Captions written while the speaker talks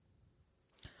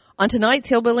On tonight's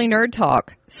Hillbilly Nerd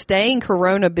Talk, staying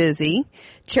corona busy,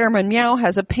 Chairman Meow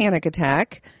has a panic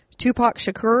attack, Tupac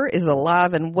Shakur is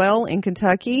alive and well in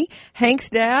Kentucky,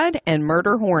 Hank's dad, and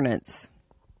murder hornets.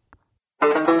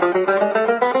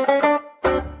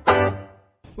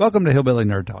 Welcome to Hillbilly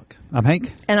Nerd Talk. I'm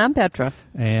Hank. And I'm Petra.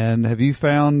 And have you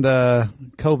found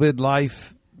COVID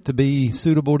life to be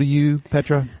suitable to you,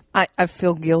 Petra? I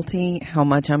feel guilty how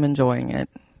much I'm enjoying it.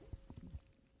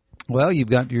 Well, you've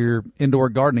got your indoor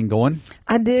gardening going.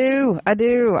 I do.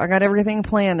 I got everything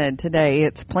planted today.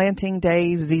 It's planting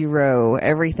day 0.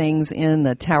 Everything's in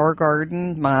the tower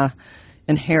garden, my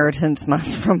inheritance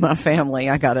from my family.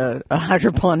 I got a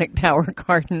hydroponic tower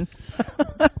garden.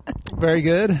 Very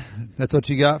good. That's what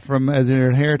you got as your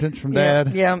inheritance from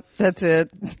Dad? Yeah, that's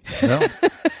it. Well,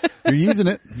 you're using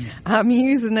it. I'm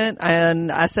using it,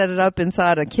 and I set it up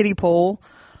inside a kiddie pool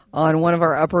on one of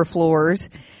our upper floors.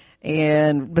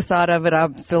 And beside of it,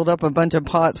 I've filled up a bunch of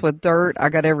pots with dirt. I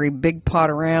got every big pot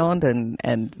around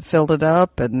and filled it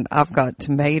up. And I've got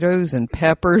tomatoes and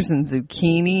peppers and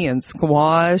zucchini and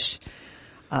squash,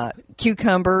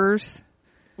 cucumbers,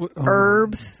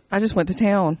 herbs. I just went to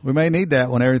town. We may need that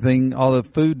when all the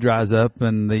food dries up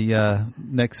and the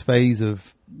next phase of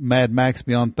Mad Max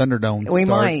Beyond Thunderdome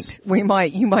starts. We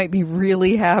might. You might be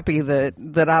really happy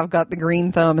that I've got the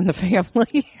green thumb in the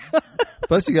family.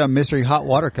 Plus, you got mystery hot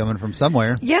water coming from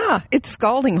somewhere. Yeah, it's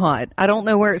scalding hot. I don't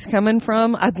know where it's coming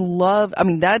from.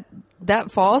 That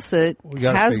faucet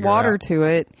has water to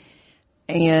it,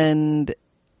 and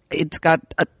it's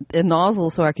got a nozzle,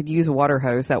 so I could use a water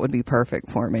hose. That would be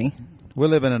perfect for me. We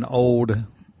live in an old,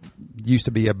 used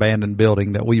to be abandoned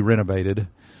building that we renovated.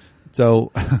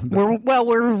 So we're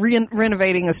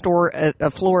renovating a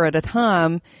floor at a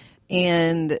time,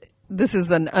 and this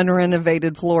is an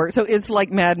unrenovated floor. So it's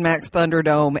like Mad Max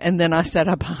Thunderdome, and then I set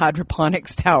up a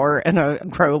hydroponics tower and a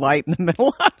grow light in the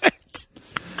middle of it.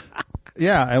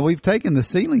 Yeah, and we've taken the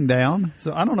ceiling down,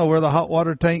 so I don't know where the hot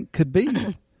water tank could be.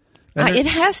 It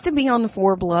has to be on the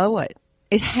floor below it.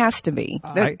 It has to be.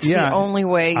 That's the only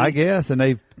way. I guess, and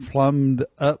they've plumbed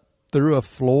up through a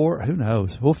floor. Who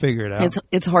knows? We'll figure it out.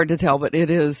 It's hard to tell, but it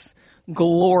is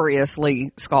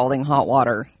gloriously scalding hot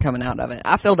water coming out of it.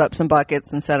 I filled up some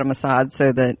buckets and set them aside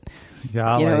so that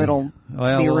it'll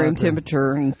be room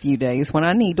temperature in a few days when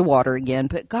I need to water again.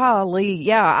 But golly,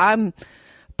 yeah, I'm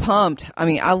pumped. I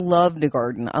mean, I love to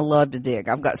garden. I love to dig.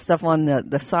 I've got stuff on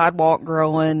the sidewalk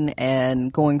growing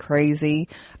and going crazy.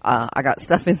 I got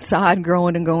stuff inside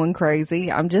growing and going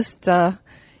crazy. I'm just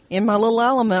in my little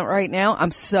element right now.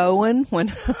 I'm sewing when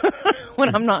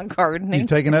when I'm not gardening. You're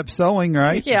taking up sewing,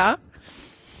 right? Yeah.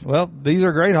 Well, these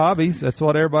are great hobbies. That's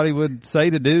what everybody would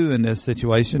say to do in this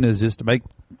situation, is just to make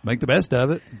the best of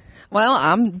it. Well,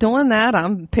 I'm doing that.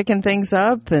 I'm picking things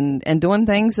up and doing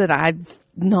things that I've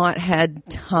not had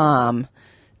time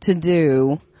to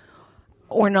do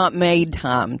or not made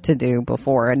time to do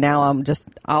before. And now I'm just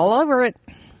all over it.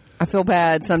 I feel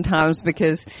bad sometimes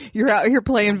because you're out here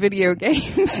playing video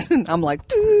games and I'm like,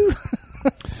 doo.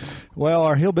 Well,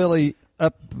 our hillbilly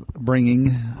upbringing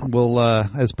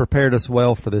has prepared us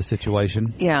well for this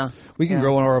situation. Yeah. We can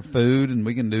grow our food and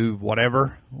we can do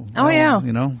whatever. Oh, yeah.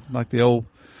 Like the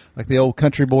old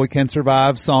country boy can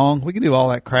survive song. We can do all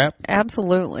that crap.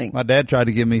 Absolutely. My dad tried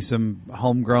to give me some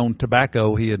homegrown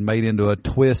tobacco he had made into a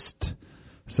twist,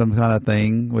 some kind of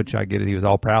thing, which I get it. He was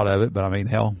all proud of it, but I mean,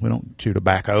 hell, we don't chew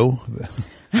tobacco.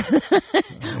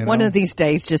 One of these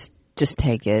days, just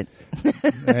take it.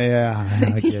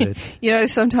 Yeah, I get it.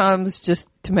 Sometimes just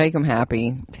to make them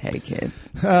happy, take it.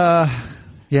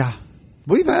 Yeah.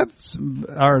 We've had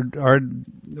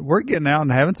we're getting out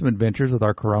and having some adventures with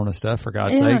our Corona stuff, for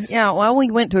God's sakes. Yeah. Well, we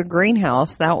went to a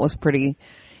greenhouse. That was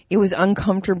it was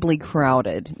uncomfortably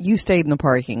crowded. You stayed in the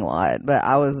parking lot, but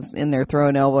I was in there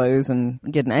throwing elbows and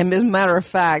as a matter of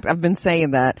fact, I've been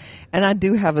saying that, and I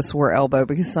do have a sore elbow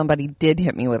because somebody did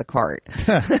hit me with a cart.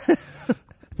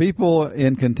 People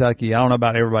in Kentucky, I don't know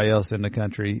about everybody else in the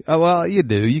country. Oh, well, you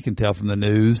do. You can tell from the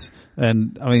news.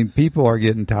 And, I mean, people are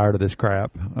getting tired of this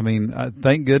crap. I mean,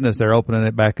 thank goodness they're opening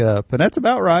it back up. And that's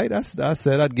about right. I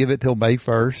said I'd give it till May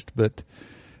 1st, but,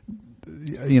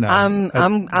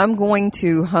 I'm going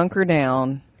to hunker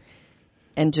down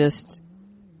and just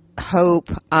hope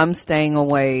I'm staying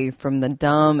away from the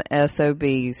dumb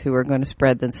SOBs who are going to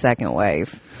spread the second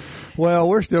wave. Well,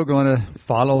 we're still going to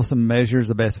follow some measures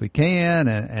the best we can,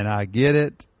 and I get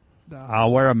it.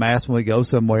 I'll wear a mask when we go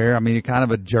somewhere. I mean, you're kind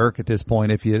of a jerk at this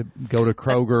point if you go to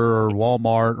Kroger or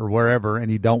Walmart or wherever and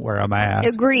you don't wear a mask.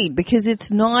 Agreed, because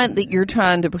it's not that you're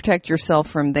trying to protect yourself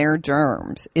from their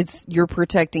germs. It's you're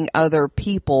protecting other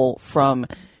people from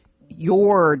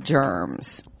your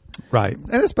germs. Right.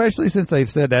 And especially since they've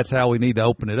said that's how we need to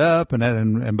open it up.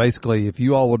 And basically, if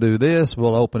you all will do this,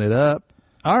 we'll open it up.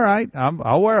 All right.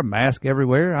 I'll wear a mask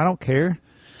everywhere. I don't care.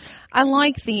 I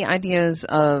like the ideas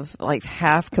of like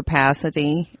half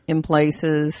capacity in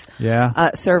places.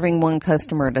 Yeah. Serving one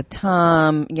customer at a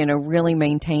time, really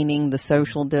maintaining the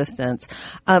social distance.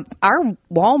 Our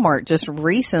Walmart just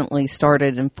recently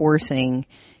started enforcing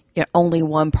only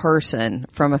one person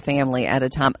from a family at a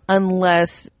time,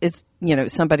 unless it's,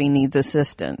 somebody needs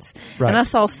assistance. Right. And I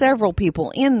saw several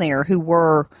people in there who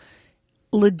were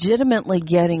legitimately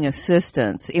getting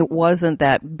assistance. It wasn't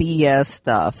that BS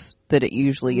stuff that it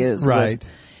usually is. Right.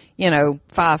 With,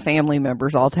 5 family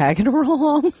members all tagging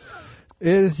along. It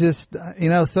is just,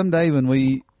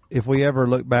 someday if we ever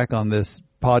look back on this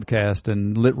podcast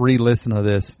and re-listen to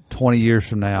this 20 years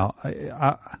from now,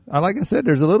 I like I said,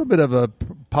 there's a little bit of a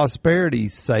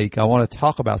prosperity's sake. I want to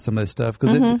talk about some of this stuff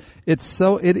because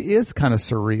it is kind of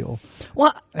surreal.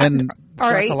 Well, and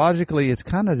psychologically, it's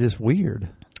kind of just weird.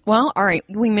 Well, all right.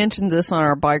 We mentioned this on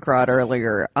our bike ride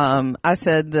earlier. I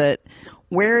said that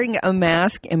wearing a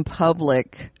mask in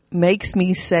public makes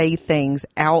me say things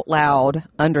out loud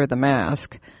under the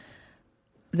mask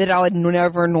that I would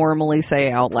never normally say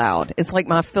out loud. It's like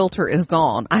my filter is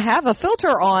gone. I have a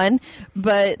filter on,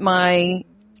 but my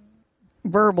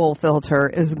verbal filter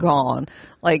is gone.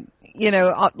 Like,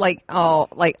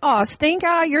 oh, stink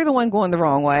eye, you're the one going the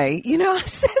wrong way. I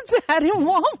said that in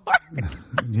Walmart.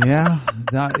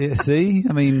 Yeah. See,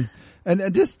 I mean,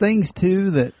 and just things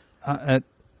too that,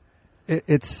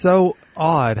 it's so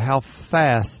odd how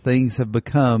fast things have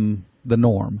become the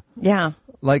norm. Yeah.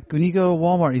 Like when you go to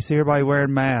Walmart, you see everybody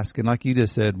wearing masks, and like you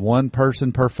just said, one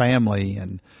person per family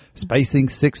and spacing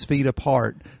 6 feet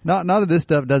apart. None of this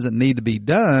stuff doesn't need to be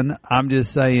done. I'm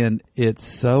just saying it's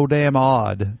so damn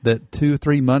odd that 2 or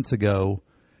 3 months ago,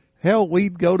 hell,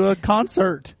 we'd go to a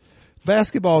concert,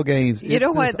 basketball games. You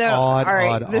know what, though? Odd, all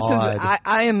right, odd.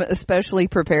 I am especially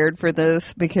prepared for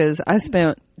this because I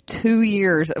spent 2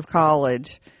 years of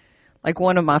college. Like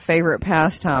one of my favorite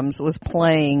pastimes was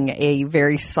playing a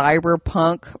very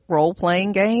cyberpunk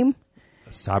role-playing game.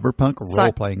 A cyberpunk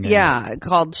role-playing game? Yeah,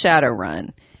 called Shadowrun.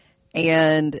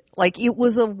 And like it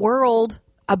was a world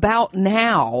about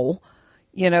now,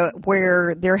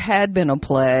 where there had been a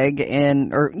plague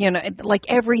like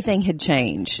everything had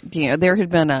changed. There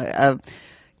had been a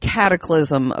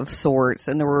cataclysm of sorts,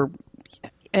 and there were,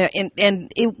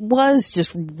 and it was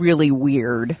just really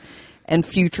weird and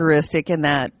futuristic in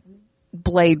that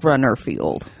Blade Runner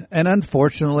field. And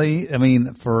unfortunately, I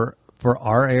mean, for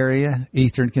our area,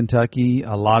 Eastern Kentucky,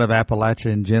 a lot of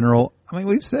Appalachia in general, I mean,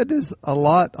 we've said this a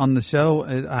lot on the show.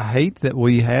 I hate that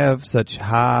we have such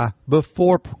high,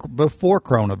 before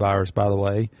coronavirus, by the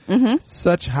way,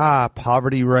 such high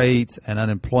poverty rates and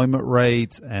unemployment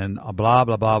rates and blah,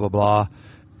 blah, blah, blah, blah.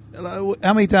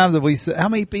 How many times have we said, how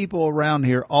many people around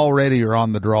here already are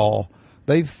on the draw?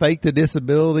 They've faked a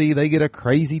disability. They get a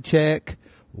crazy check.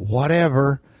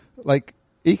 Whatever, like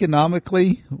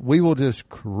economically, we will just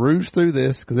cruise through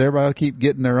this because everybody will keep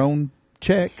getting their own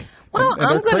check. Well,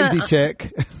 I'm gonna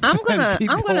check. I'm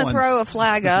gonna throw a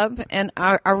flag up, and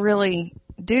I really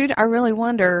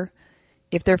wonder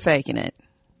if they're faking it.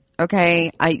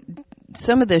 Okay,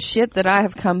 some of the shit that I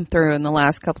have come through in the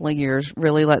last couple of years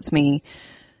really lets me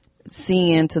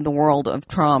see into the world of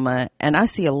trauma, and I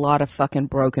see a lot of fucking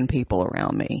broken people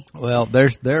around me. Well,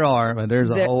 there's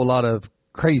a whole lot of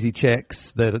crazy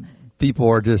checks that people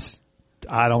are just,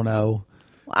 I don't know.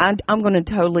 I'm going to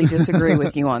totally disagree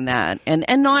with you on that, and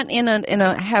not in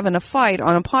a having a fight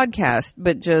on a podcast,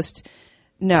 but just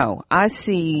no. I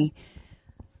see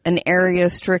an area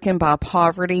stricken by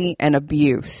poverty and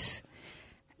abuse,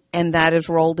 and that is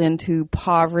rolled into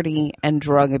poverty and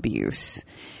drug abuse.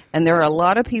 And there are a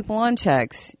lot of people on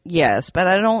checks, yes, but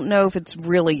I don't know if it's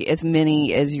really as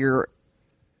many as you're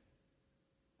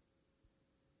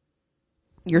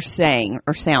saying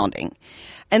or sounding.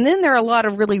 And then there are a lot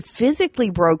of really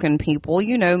physically broken people,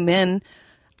 men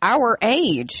our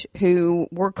age who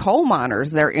were coal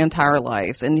miners their entire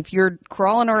lives. And if you're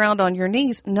crawling around on your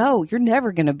knees, no, you're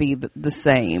never going to be the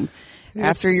same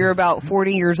after you're about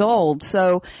 40 years old.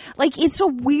 So like, it is a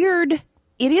weird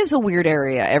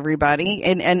area, everybody.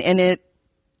 And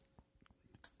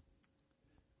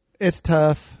it's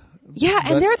tough. Yeah.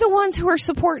 And they're the ones who are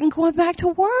supporting going back to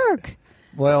work.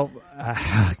 Well,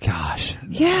 gosh.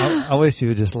 Yeah. I wish you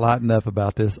would just lighten up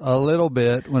about this a little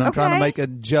bit when I'm trying to make a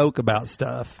joke about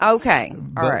stuff. Okay.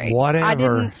 But all right.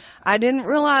 Whatever. I didn't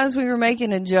realize we were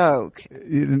making a joke.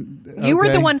 You were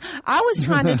the one. I was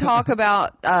trying to talk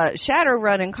about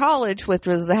Shadowrun in college, which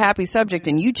was the happy subject,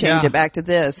 and you changed it back to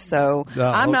this. So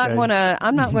I'm not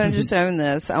gonna just own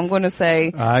this. I'm going to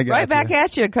say right back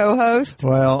at you, co-host.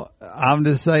 Well, I'm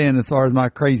just saying, as far as my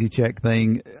crazy check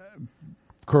thing,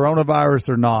 coronavirus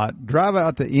or not, drive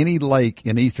out to any lake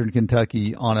in eastern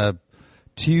Kentucky on a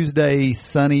Tuesday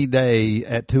sunny day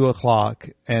at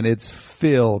 2:00, and it's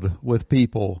filled with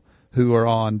people who are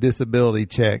on disability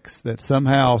checks that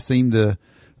somehow seem to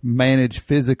manage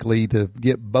physically to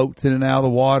get boats in and out of the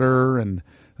water, and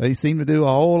they seem to do a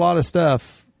whole lot of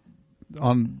stuff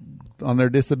on their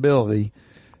disability.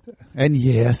 And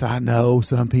yes, I know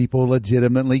some people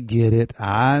legitimately get it.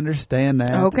 I understand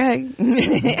that. Okay.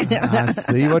 I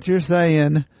see what you're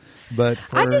saying. But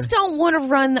I just don't want to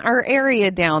run our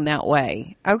area down that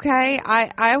way. Okay,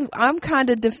 I'm kind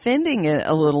of defending it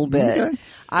a little bit.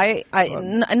 Okay.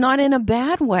 Not in a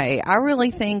bad way. I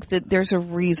really think that there's a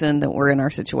reason that we're in our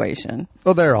situation.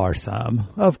 Well, there are some,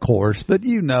 of course, but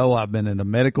I've been in the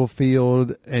medical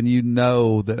field, and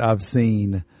that I've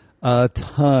seen a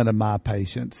ton of my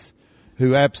patients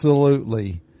who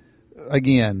absolutely,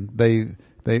 again,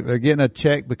 they're getting a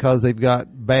check because they've got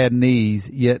bad knees,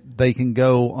 yet they can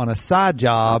go on a side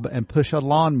job and push a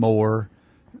lawnmower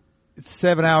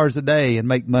 7 hours a day and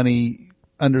make money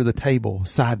under the table,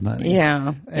 side money.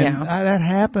 Yeah. And that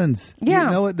happens.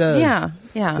 Yeah. It does.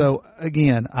 Yeah. So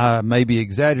again, I may be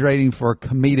exaggerating for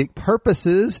comedic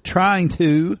purposes, trying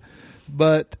to,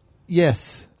 but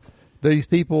yes, these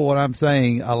people, what I'm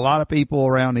saying, a lot of people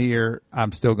around here,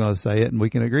 I'm still going to say it, and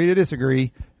we can agree to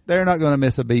disagree, they're not going to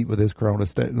miss a beat with this corona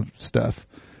stuff.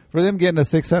 For them, getting a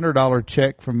 $600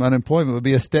 check from unemployment would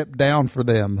be a step down for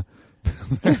them.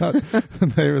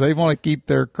 They want to keep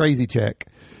their crazy check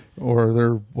or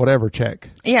their whatever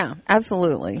check. Yeah,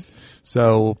 absolutely.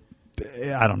 So,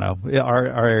 I don't know. Our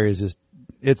area is just,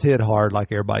 it's hit hard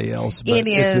like everybody else. But it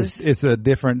is. It's a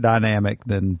different dynamic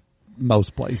than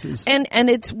most places. And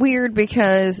it's weird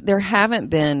because there haven't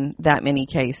been that many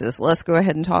cases. Let's go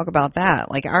ahead and talk about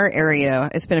that. Like our area,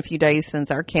 it's been a few days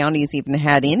since our county's even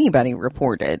had anybody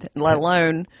reported, let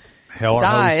alone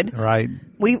died. Right.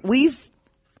 We've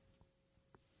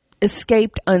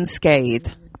escaped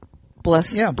unscathed.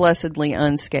 Blessedly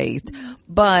unscathed.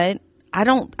 But I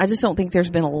just don't think there's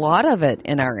been a lot of it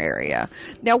in our area.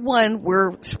 Now,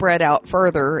 we're spread out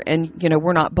further, and,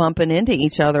 we're not bumping into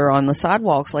each other on the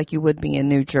sidewalks like you would be in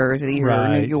New Jersey or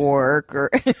New York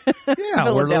or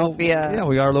Philadelphia.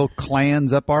 We got little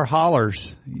clans up our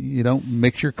hollers. You don't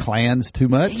mix your clans too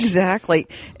much. Exactly.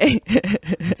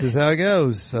 This is how it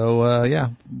goes. So,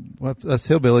 us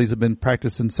hillbillies have been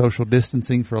practicing social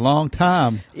distancing for a long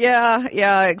time.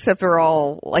 Yeah, except we're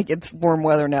all, it's warm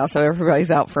weather now, so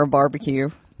everybody's out for a barbecue.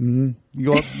 Mm-hmm. You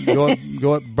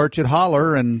go up Burchett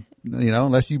Holler, and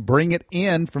unless you bring it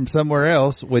in from somewhere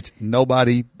else, which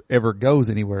nobody ever goes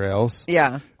anywhere else.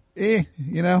 Yeah.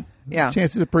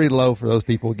 Chances are pretty low for those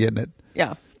people getting it.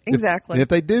 Yeah, exactly. If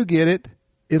they do get it,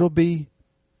 it'll be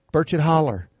Burchett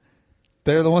Holler.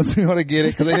 They're the ones who want to get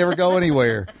it because they never go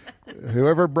anywhere.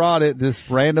 Whoever brought it just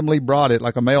randomly brought it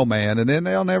like a mailman, and then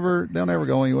they'll never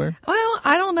go anywhere. Well,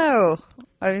 I don't know.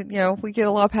 We get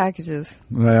a lot of packages.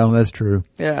 Well, that's true.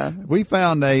 Yeah. We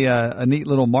found a neat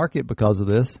little market because of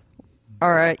this.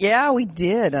 All right. Yeah, we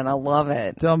did, and I love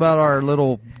it. Tell them about our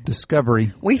little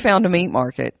discovery. We found a meat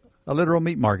market. A literal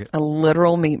meat market. A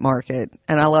literal meat market,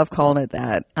 and I love calling it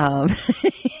that. And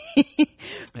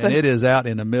it is out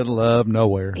in the middle of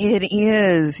nowhere. It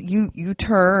is. You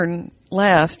turn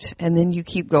left, and then you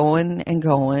keep going and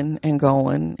going and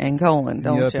going and going,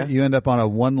 don't you? You end up on a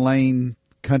one-lane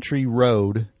country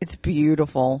road. It's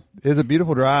beautiful. It's a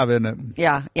beautiful drive, isn't it?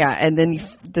 Yeah. And then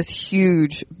this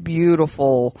huge,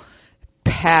 beautiful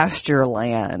pasture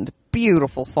land,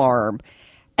 beautiful farm.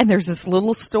 And there's this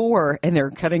little store, and they're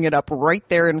cutting it up right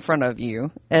there in front of you.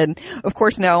 And of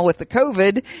course, now with the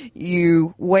COVID,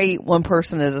 you wait one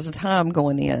person at a time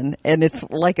going in, and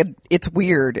it's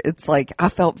weird. It's like I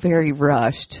felt very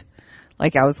rushed.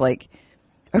 Like I was like,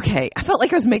 okay, I felt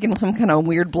like I was making some kind of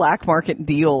weird black market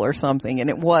deal or something,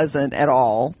 and it wasn't at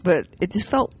all. But it just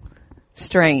felt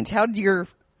strange. How did your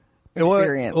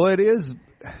experience? Well,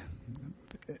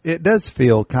 it does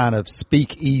feel kind of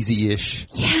speakeasy-ish.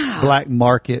 Yeah. Black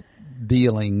market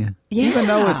dealing. Yeah. Even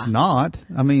though it's not.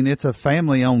 I mean, it's a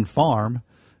family-owned farm,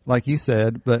 like you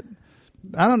said. But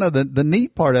I don't know. The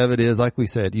neat part of it is, like we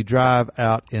said, you drive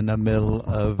out in the middle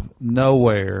of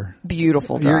nowhere.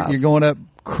 Beautiful drive. You're going up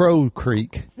Crow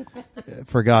Creek,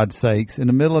 for God's sakes, in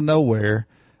the middle of nowhere.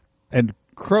 And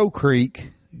Crow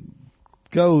Creek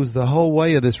goes the whole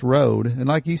way of this road. And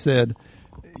like you said,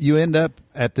 you end up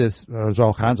at this, there's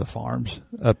all kinds of farms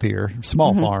up here,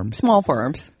 small farms. Small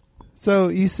farms. So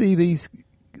you see these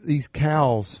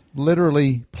cows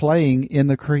literally playing in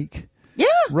the creek. Yeah.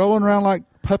 Rolling around like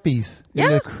puppies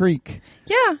in the creek.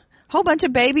 Yeah. Whole bunch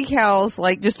of baby cows,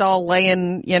 like just all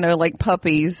laying, like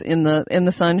puppies in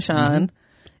the sunshine.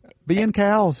 Being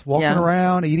cows, walking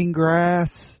around, eating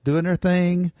grass, doing their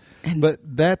thing. But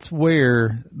that's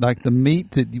where, like, the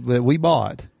meat that we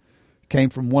bought came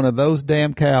from one of those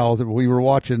damn cows that we were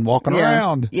watching walking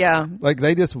around. Yeah. Like,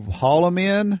 they just haul them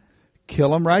in, kill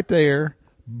them right there,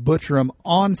 butcher them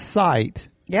on site.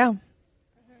 Yeah.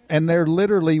 And they're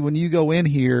literally, when you go in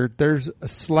here, there's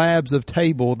slabs of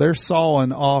table. They're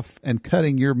sawing off and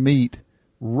cutting your meat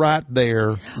right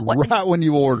there, right when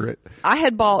you order it. I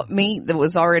had bought meat that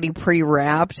was already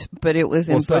pre-wrapped, but it was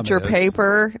in butcher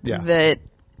paper that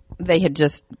they had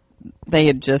just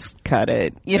cut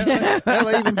it. They'll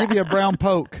even give you a brown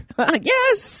poke.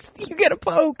 Yes, you get a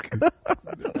poke. I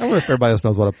wonder if everybody else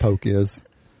knows what a poke is.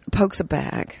 Poke's a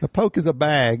bag. A poke is a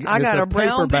bag. I got a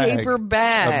brown paper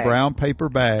bag. A brown paper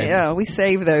bag. Yeah, we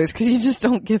save those because you just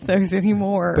don't get those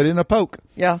anymore. But in a poke.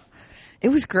 Yeah. It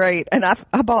was great. And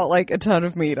I bought like a ton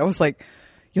of meat. I was like,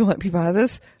 you'll let me buy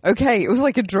this? Okay. It was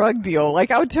like a drug deal. Like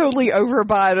I would totally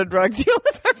overbuy at a drug deal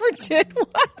if I ever did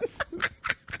one.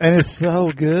 And it's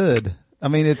so good. I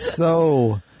mean, it's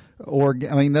so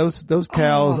those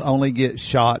cows only get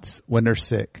shots when they're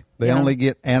sick. They only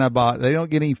get antibiotics. They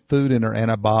don't get any food in their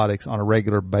antibiotics on a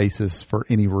regular basis for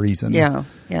any reason. Yeah.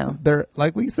 Yeah. They're,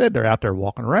 like we said, they're out there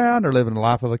walking around. They're living the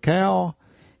life of a cow.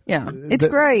 Yeah, it's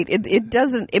great.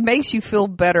 It makes you feel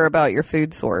better about your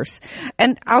food source.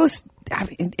 And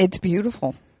it's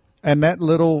beautiful. And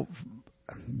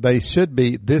they should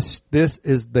be, this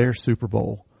is their Super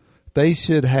Bowl. They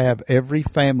should have every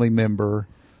family member,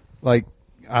 like,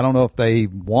 I don't know if they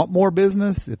want more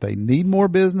business, if they need more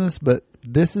business, but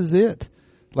this is it.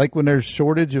 Like when there's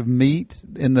shortage of meat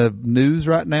in the news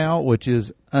right now, which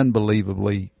is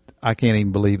unbelievably, I can't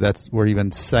even believe we're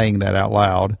even saying that out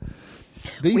loud.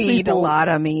 We eat a lot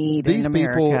of meat in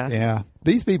America.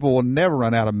 These people will never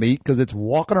run out of meat because it's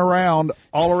walking around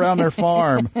all around their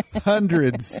farm.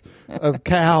 Hundreds of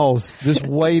cows just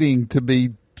waiting to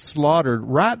be slaughtered.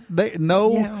 Right there.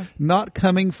 Not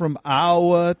coming from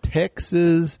Iowa,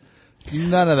 Texas,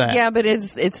 none of that. Yeah, but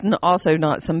it's also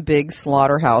not some big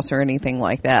slaughterhouse or anything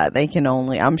like that.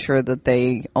 I'm sure that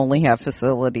they only have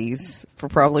facilities for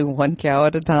probably one cow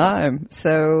at a time.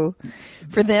 So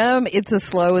for them, it's a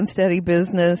slow and steady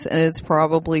business, and it's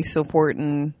probably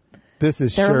supporting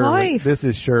their life. This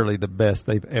is surely the best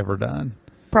they've ever done.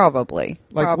 Probably.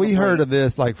 We heard of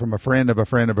this like from a friend of a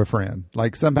friend of a friend.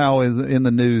 Like somehow is in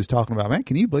the news talking about, man,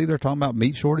 can you believe they're talking about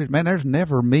meat shortage? Man, there's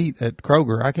never meat at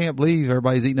Kroger. I can't believe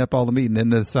everybody's eating up all the meat. And then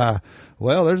there's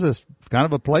this kind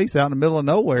of a place out in the middle of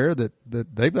nowhere that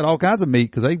they've got all kinds of meat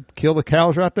because they kill the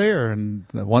cows right there. And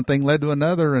one thing led to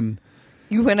another. And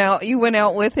you went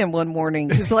out with him one morning.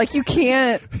 He's like, you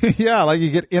can't. Yeah, like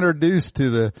you get introduced to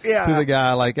the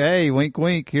guy, like, hey, wink,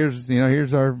 wink. Here's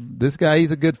this guy.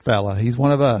 He's a good fella. He's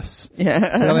one of us.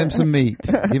 Yeah. Sell him some meat.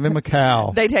 Give him a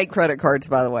cow. They take credit cards,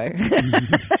 by the way.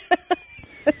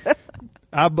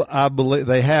 I believe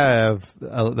they have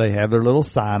their little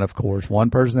sign, of course, one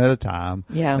person at a time.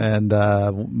 Yeah. And,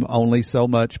 only so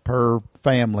much per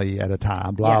family at a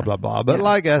time, blah, blah, blah. But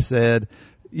like I said,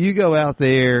 you go out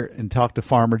there and talk to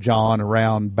Farmer John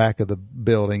around back of the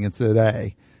building and said,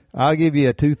 hey, I'll give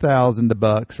you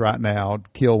 $2,000 right now to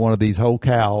kill one of these whole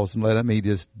cows and let me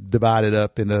just divide it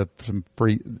up into some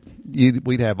free.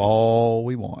 We'd have all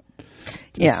we want.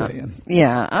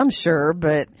 Yeah, I'm sure,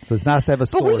 but so it's nice to have a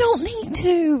source. But we don't need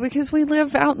to because we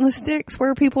live out in the sticks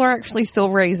where people are actually still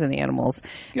raising animals.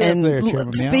 Get and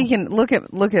up there,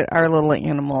 look at our little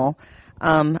animal.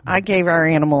 I gave our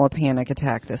animal a panic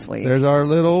attack this week. There's our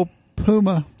little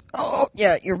Puma. Oh,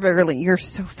 yeah, you're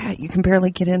so fat you can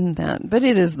barely get in that. But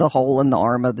it is the hole in the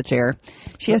arm of the chair.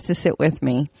 She has to sit with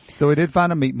me. So we did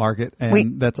find a meat market,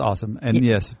 and that's awesome. And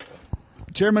yes,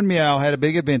 Chairman Meow had a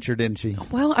big adventure, didn't she?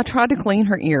 Well, I tried to clean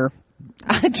her ear.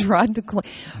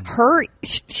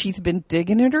 She's been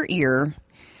digging at her ear,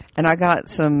 and I got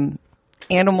some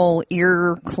animal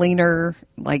ear cleaner,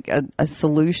 like a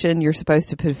solution. You're supposed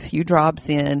to put a few drops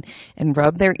in and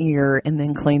rub their ear and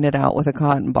then clean it out with a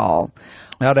cotton ball.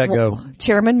 How'd that go?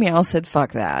 Chairman Meow said,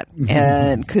 fuck that,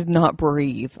 and could not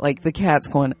breathe. Like the cat's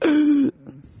going,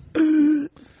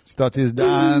 She thought she was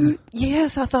dying?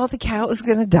 Yes, I thought the cat was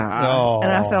going to die. Oh.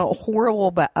 And I felt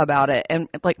horrible about it. And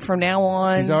like from now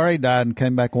on. She's already died and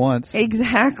came back once.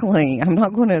 Exactly. I'm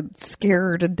not going to scare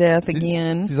her to death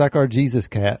again. She's like our Jesus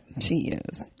cat. She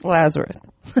is. Lazarus.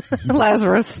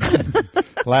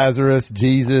 Lazarus,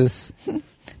 Jesus.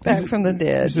 Back from the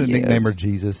dead. You should nickname her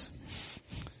Jesus.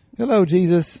 Hello,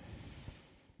 Jesus.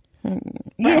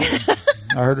 Yeah.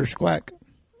 I heard her squawk.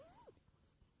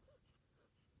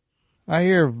 I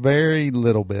hear very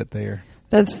little bit there.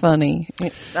 That's funny.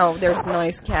 Oh, there's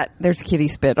nice cat. There's kitty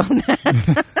spit on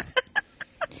that.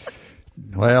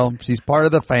 Well, she's part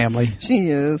of the family. She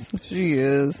is. She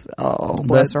is. Oh,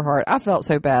 bless her heart. I felt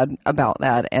so bad about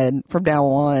that. And from now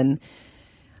on,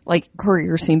 like, her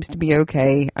ear seems to be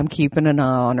okay. I'm keeping an eye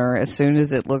on her. As soon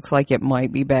as it looks like it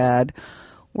might be bad,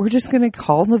 we're just going to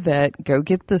call the vet, go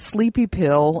get the sleepy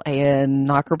pill, and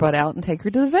knock her butt out and take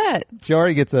her to the vet. She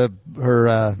already gets her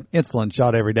insulin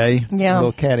shot every day. Yeah. A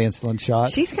little cat insulin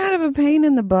shot. She's kind of a pain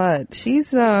in the butt.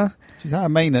 She's high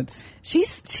maintenance.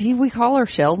 We call her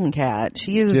Sheldon Cat.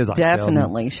 She is like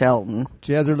definitely Sheldon.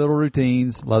 She has her little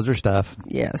routines, loves her stuff.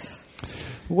 Yes.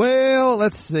 Well,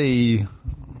 let's see.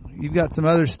 You've got some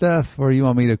other stuff, or you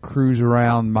want me to cruise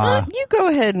around you go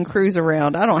ahead and cruise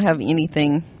around. I don't have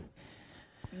anything.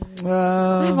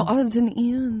 I have odds and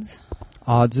ends.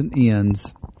 Odds and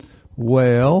ends.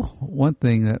 Well, one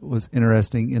thing that was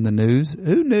interesting in the news,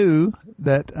 who knew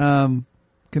that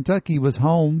Kentucky was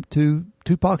home to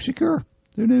Tupac Shakur?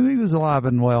 Who knew he was alive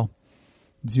and well?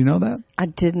 Did you know that? I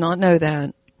did not know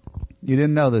that. You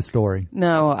didn't know this story?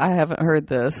 No, I haven't heard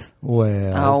this.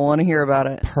 Well, I want to hear about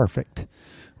it. Perfect.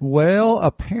 Well,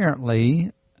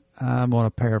 apparently, I'm going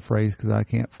to paraphrase because I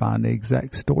can't find the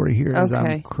exact story here as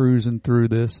I'm cruising through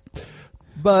this.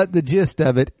 But the gist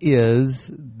of it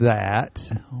is that,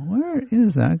 where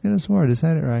is that? I could have sworn I just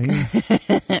had it right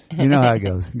here. You know how it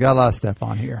goes. Got a lot of stuff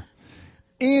on here.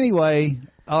 Anyway,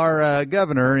 our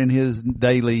governor in his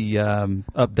daily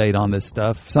update on this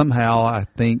stuff, somehow I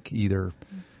think either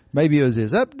maybe it was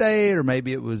his update or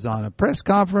maybe it was on a press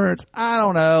conference. I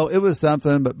don't know. It was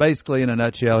something, but basically in a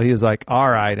nutshell, he was like, all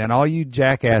right, and all you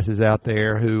jackasses out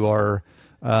there who are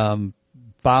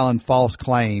filing false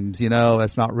claims,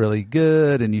 that's not really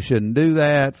good and you shouldn't do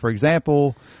that. For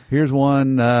example, here's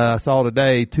one I saw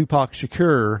today. Tupac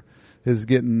Shakur is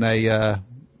getting an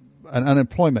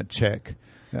unemployment check.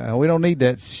 We don't need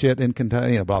that shit in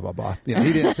Kentucky, blah, blah, blah.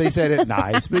 He said it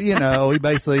nice, but he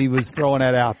basically was throwing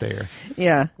that out there.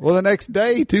 Yeah. Well, the next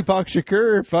day, Tupac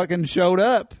Shakur fucking showed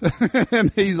up.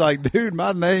 And he's like, dude,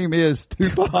 my name is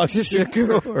Tupac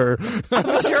Shakur.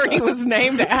 I'm sure he was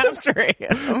named after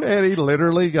him. And he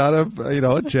literally got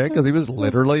a check because he was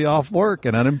literally off work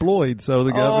and unemployed. So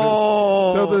the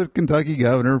governor, so the Kentucky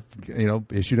governor,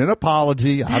 issued an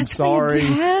apology. I'm sorry.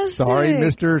 Fantastic. Sorry,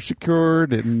 Mr.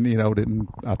 Shakur.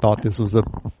 I thought this was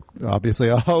obviously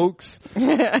a hoax. So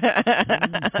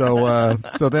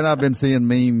then I've been seeing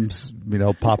memes,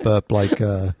 pop up like,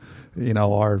 all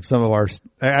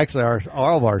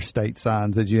of our state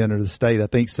signs as you enter the state, I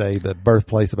think say the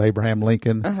birthplace of Abraham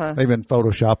Lincoln. Uh-huh. They've been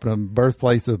photoshopping them,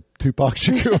 birthplace of Tupac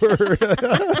Shakur.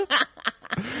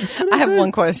 I have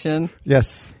one question.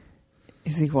 Yes.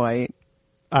 Is he white?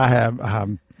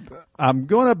 I'm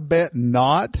going to bet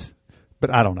not,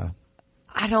 but I don't know.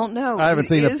 I don't know. I haven't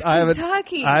seen a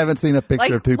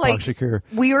picture of Tupac Shakur.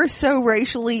 We are so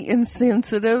racially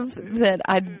insensitive that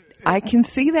I can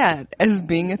see that as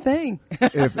being a thing.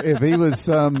 if he was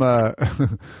some,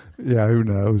 who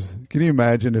knows? Can you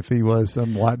imagine if he was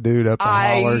some white dude up a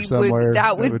holler somewhere?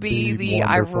 That would be the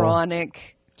wonderful,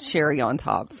 ironic cherry on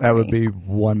top. That would be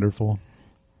wonderful.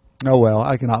 Oh well,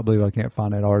 I cannot believe I can't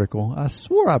find that article. I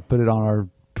swore I put it on our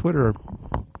Twitter.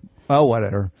 Oh,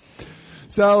 whatever.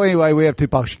 So anyway, we have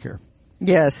Tupac Shakur.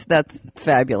 Yes, that's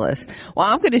fabulous. Well,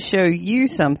 I'm going to show you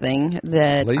something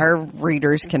that our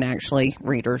listeners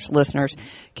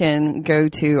can go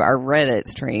to our Reddit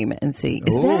stream and see.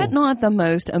 Is that not the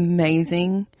most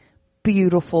amazing,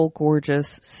 beautiful,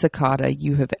 gorgeous cicada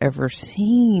you have ever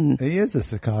seen? He is a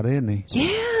cicada, isn't he?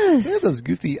 Yes. They have those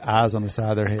goofy eyes on the side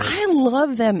of their head. I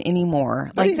love them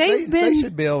anymore. They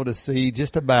should be able to see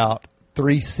just about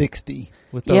 360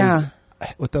 with those eyes.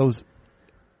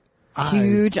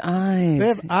 Huge eyes. They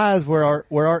have eyes where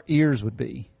our ears would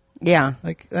be. Yeah.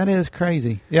 Like, that is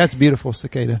crazy. Yeah, it's a beautiful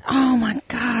cicada. Oh my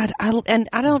God. I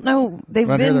don't know.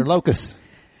 Here, they're locusts.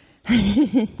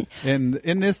 And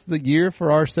isn't this the year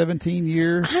for our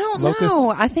 17-year I don't locust? know.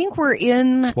 I think we're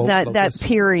in that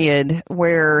period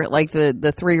where like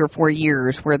the 3 or 4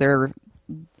 years where they're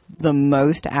the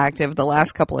most active. The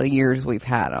last couple of years we've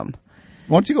had them.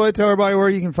 Why don't you go ahead and tell everybody where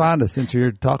you can find us since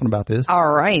you're talking about this?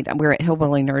 All right. We're at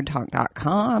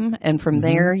hillbillynerdtalk.com, and from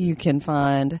there you can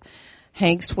find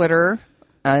Hank's Twitter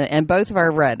and both of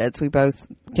our Reddits. We both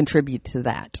contribute to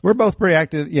that. We're both pretty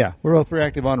active. Yeah, we're both pretty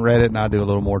active on Reddit, and I do a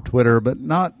little more Twitter, but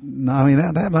not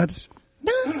that much.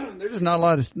 No. There's not a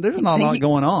lot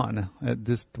going on.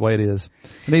 Just the way it is.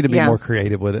 I need to be more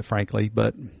creative with it, frankly,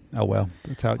 but oh well.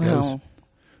 That's how it goes.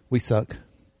 We suck.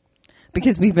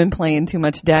 Because we've been playing too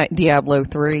much Diablo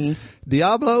 3.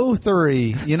 Diablo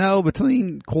 3. You know,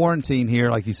 between quarantine here,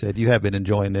 like you said, you have been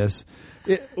enjoying this.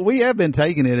 We have been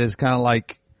taking it as kind of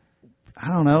like, I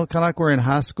don't know, kind of like we're in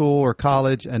high school or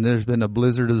college and there's been a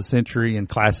blizzard of the century and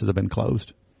classes have been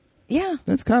closed. Yeah.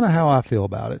 That's kind of how I feel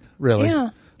about it, really. Yeah.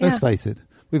 Let's face it.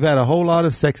 We've had a whole lot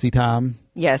of sexy time.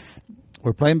 Yes.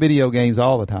 We're playing video games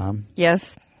all the time.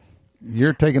 Yes.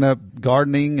 You're taking up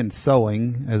gardening and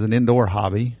sewing as an indoor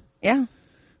hobby. Yeah.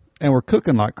 And we're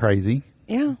cooking like crazy.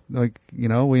 Yeah. Like, you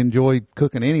know, we enjoy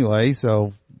cooking anyway,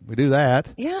 so we do that.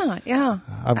 Yeah, yeah.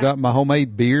 I've got my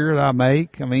homemade beer that I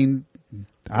make. I mean,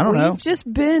 I don't know. We've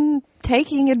just been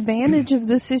taking advantage of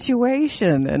the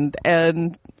situation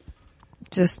and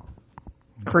just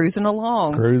cruising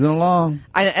along.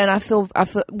 I feel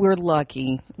we're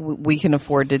lucky. We can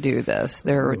afford to do this.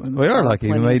 We are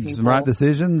lucky. We made some right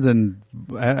decisions, and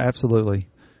absolutely.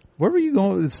 Where were you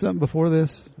going with something before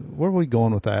this? Where were we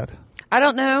going with that? I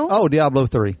don't know. Oh, Diablo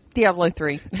 3. Diablo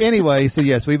 3. Anyway, so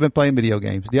yes, we've been playing video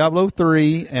games. Diablo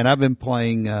 3, and I've been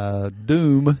playing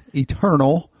Doom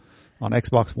Eternal on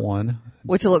Xbox One.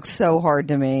 Which looks so hard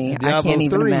to me. I can't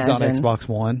even imagine. Diablo 3 is on Xbox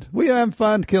One. We have having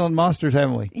fun killing monsters,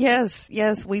 haven't we? Yes.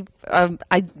 We've.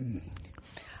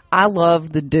 I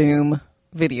love the Doom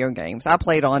video games. I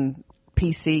played on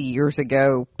PC years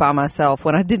ago by myself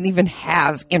when I didn't even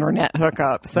have internet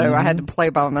hookup, so I had to play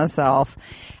by myself.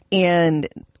 And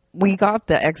we got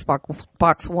the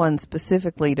Xbox One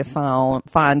specifically to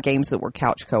find games that were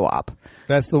couch co-op.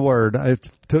 That's the word. It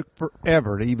took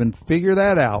forever to even figure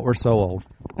that out. We're so old.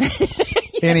 Yes.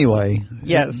 Anyway.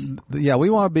 Yes. Yeah, we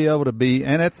want to be able to be,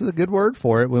 and that's a good word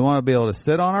for it, we want to be able to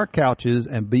sit on our couches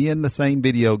and be in the same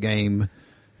video game,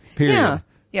 period. Yeah.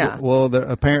 Yeah. Well,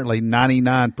 apparently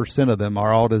 99% of them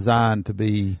are all designed to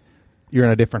be, you're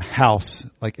in a different house.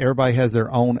 Like everybody has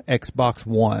their own Xbox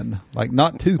One. Like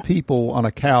not two people on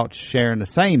a couch sharing the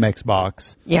same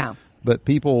Xbox. Yeah. But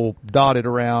people dotted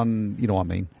around, you know what I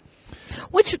mean.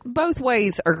 Which both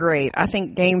ways are great. I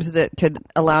think games that could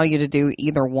allow you to do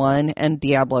either one, and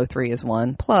Diablo 3 is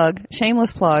one.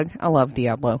 Shameless plug. I love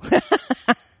Diablo.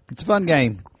 It's a fun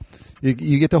game.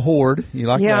 You get to hoard. You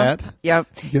like that? Yep.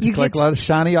 You get to collect a lot of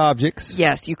shiny objects.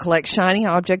 Yes, you collect shiny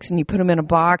objects and you put them in a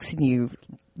box and you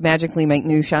magically make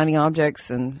new shiny objects,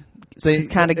 and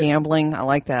it's kind of gambling. I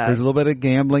like that. There's a little bit of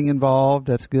gambling involved.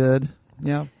 That's good.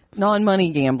 Yeah. Non-money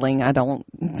gambling. I don't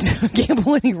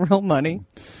gamble any real money.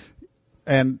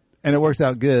 And it works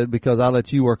out good because I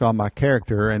let you work on my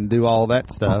character and do all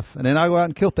that stuff, and then I go out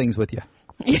and kill things with you.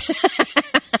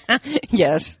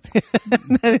 Yes.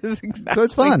 That is exactly. So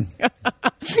it's fun.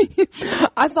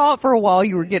 I thought for a while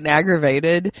you were getting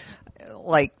aggravated,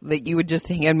 like that you would just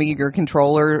hand me your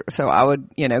controller so I would,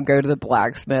 go to the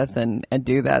blacksmith and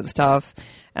do that stuff.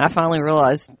 And I finally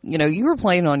realized, you were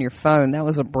playing on your phone. That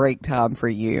was a break time for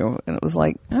you. And it was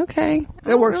like, okay, I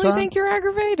don't really think you're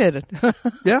aggravated.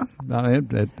 Yeah.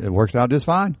 It works out just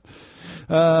fine.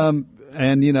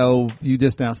 And you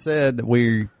just now said that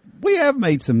we have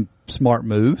made some smart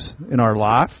moves in our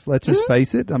life. Let's just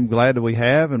face it. I'm glad that we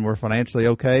have, and we're financially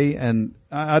okay. And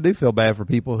I do feel bad for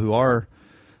people who are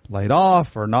laid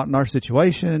off or not in our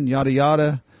situation, yada,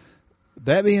 yada.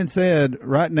 That being said,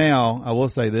 right now, I will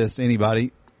say this to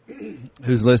anybody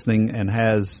who's listening and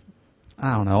has,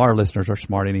 I don't know, our listeners are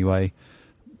smart anyway.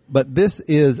 But this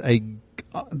is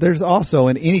there's also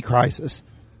in any crisis,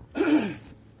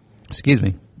 excuse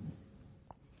me,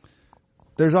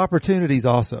 there's opportunities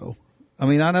also. I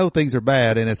mean, I know things are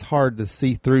bad and it's hard to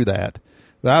see through that,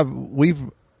 but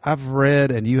I've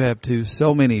read, and you have too,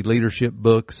 so many leadership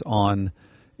books on,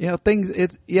 things.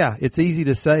 It's easy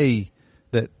to say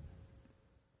that.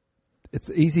 It's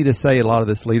easy to say a lot of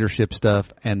this leadership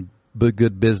stuff and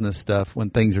good business stuff when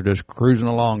things are just cruising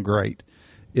along great.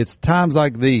 It's times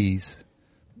like these,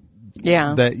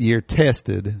 that you're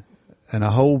tested, and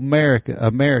whole America's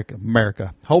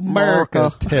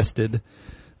tested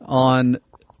on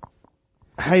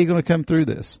how you're going to come through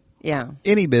this. Yeah.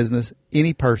 Any business,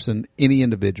 any person, any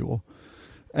individual.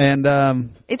 And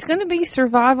it's going to be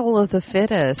survival of the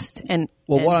fittest.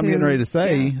 What I'm getting ready to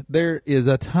say, there is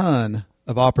a ton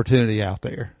of opportunity out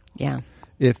there. Yeah.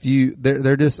 If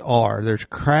there just are. There's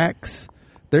cracks.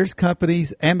 there's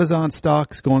companies, Amazon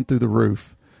stock's going through the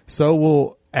roof. So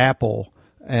will Apple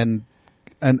and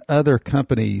other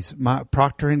companies,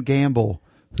 Procter and Gamble,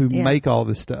 who make all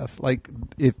this stuff. Like,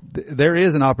 if there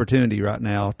is an opportunity right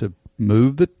now to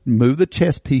move the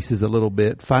chess pieces a little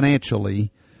bit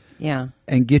financially,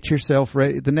 and get yourself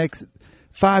ready. The next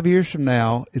 5 years from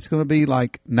now, it's going to be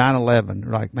like 9/11.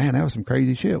 You're like, man, that was some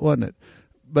crazy shit, wasn't it?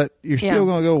 But you're still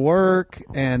going to go work,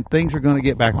 and things are going to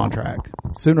get back on track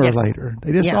sooner or later.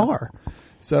 They just are.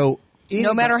 So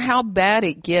no matter how bad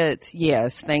it gets,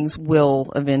 yes, things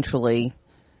will eventually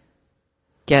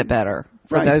get better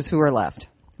for those who are left.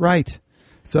 Right.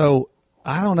 So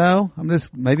I don't know. I'm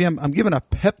giving a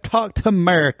pep talk to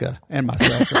America and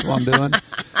myself. That's what I'm doing.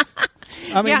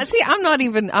 I mean, I'm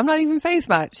not even fazed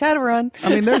by it. Shadowrun. I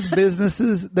mean, there's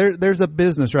businesses. There's a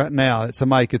business right now that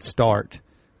somebody could start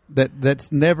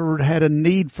that's never had a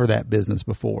need for that business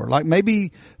before. Like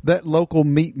maybe that local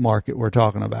meat market we're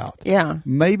talking about. Yeah.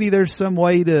 Maybe there's some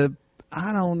way to,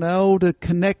 I don't know, to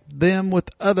connect them with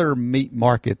other meat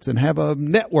markets and have a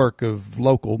network of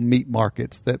local meat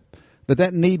markets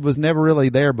that need was never really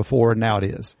there before, and now it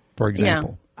is, for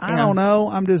example. I don't know.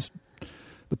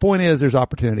 The point is there's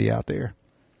opportunity out there.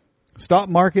 Stock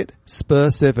market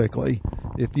specifically.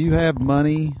 If you have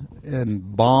money in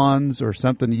bonds or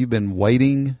something you've been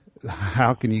waiting,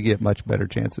 how can you get much better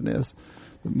chance than this?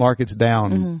 The market's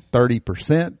down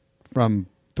 30% from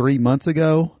 3 months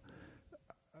ago.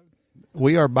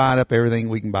 We are buying up everything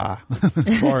we can buy.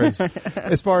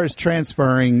 as far as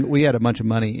transferring, we had a bunch of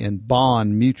money in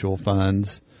bond mutual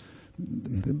funds,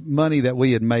 money that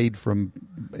we had made from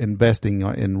investing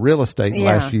in real estate the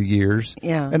last few years.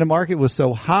 Yeah. And the market was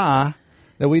so high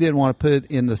that we didn't want to put it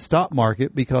in the stock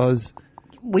market because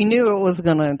we knew it was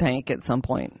going to tank at some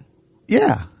point.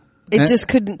 Yeah. It just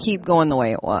couldn't keep going the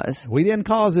way it was. We didn't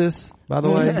cause this, by the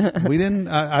way. We didn't.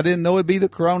 I didn't know it'd be the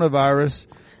coronavirus,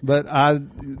 but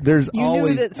there's you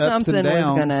always knew that ups something and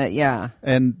downs. Was gonna,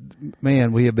 And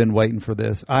man, we have been waiting for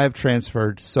this. I have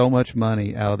transferred so much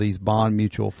money out of these bond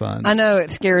mutual funds. I know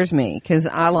it scares me because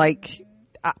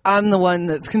I'm the one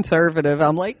that's conservative.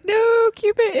 I'm like, no,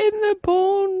 keep it in the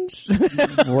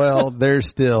bonds. Well, there's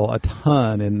still a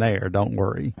ton in there. Don't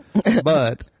worry.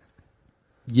 But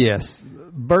yes,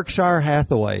 Berkshire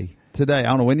Hathaway today. I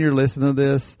don't know when you're listening to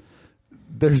this.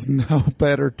 There's no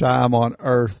better time on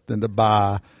earth than to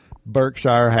buy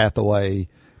Berkshire Hathaway.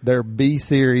 Their B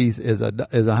series is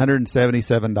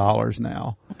 $177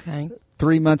 now. Okay.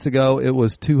 3 months ago, it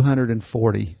was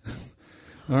 $240.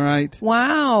 All right.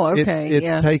 Wow. Okay.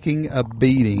 It's taking a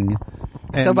beating.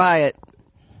 So buy it.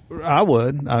 I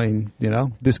would. I mean,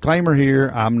 disclaimer here.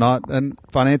 I'm not a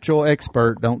financial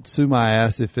expert. Don't sue my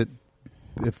ass if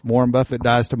Warren Buffett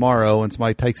dies tomorrow and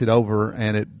somebody takes it over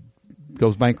and it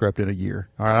goes bankrupt in a year.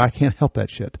 All right. I can't help that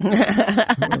shit.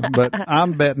 But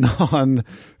I'm betting on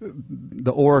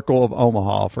the Oracle of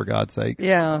Omaha, for God's sake.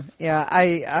 Yeah.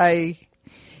 Yeah.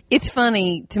 It's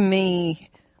funny to me.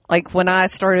 Like when I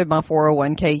started my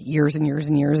 401k years and years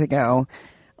and years ago,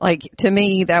 like to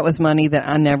me, that was money that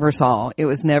I never saw. It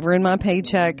was never in my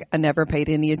paycheck. I never paid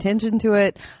any attention to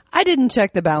it. I didn't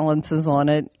check the balances on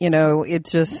it. It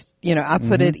just, I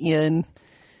put it in.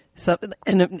 So,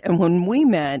 and when we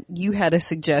met, you had a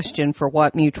suggestion for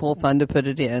what mutual fund to put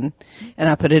it in, and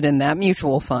I put it in that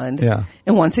mutual fund. Yeah.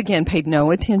 And once again, paid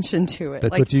no attention to it.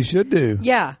 That's what you should do.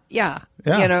 Yeah.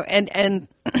 And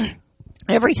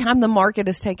every time the market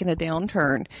has taken a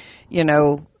downturn,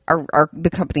 the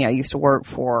company I used to work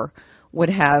for would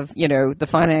have, the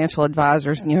financial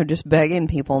advisors, just begging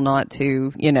people not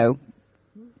to,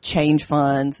 change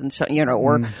funds and,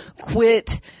 or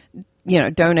quit,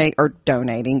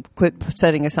 donating, quit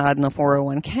setting aside in the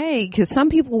 401k, because some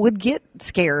people would get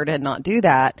scared and not do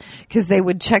that because they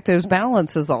would check those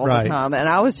balances all the time. And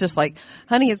I was just like,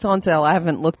 honey, it's on sale. I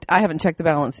haven't checked the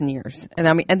balance in years.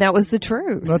 And that was the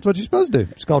truth. That's what you're supposed to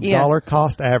do. It's called dollar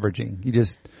cost averaging. You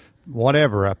just,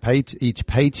 whatever, each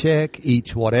paycheck,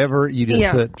 each whatever, you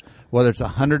just put, whether it's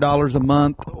 $100 a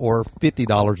month or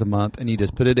 $50 a month, and you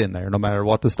just put it in there, no matter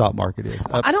what the stock market is,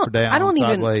 up or down,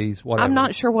 sideways, whatever. I'm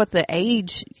not sure what the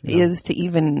age is to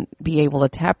even be able to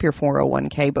tap your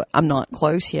 401k, but I'm not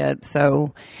close yet.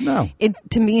 So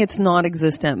to me, it's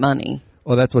non-existent money.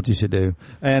 Well, that's what you should do.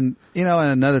 And, and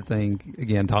another thing,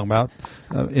 again, talking about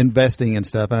investing and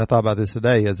stuff, and I thought about this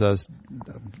today, because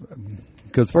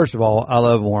first of all, I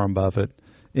love Warren Buffett.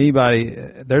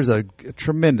 There's a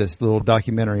tremendous little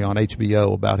documentary on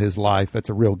HBO about his life. It's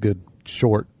a real good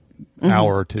short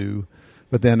hour or two.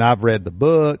 But then I've read the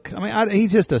book. I mean,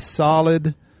 he's just a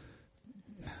solid,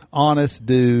 honest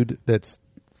dude that's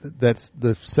that's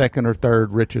the second or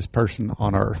third richest person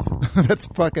on earth. That's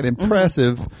fucking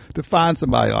impressive to find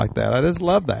somebody like that. I just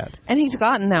love that. And he's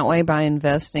gotten that way by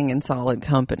investing in solid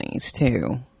companies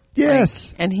too.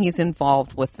 Yes. And he's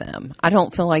involved with them. I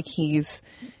don't feel like he's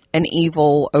an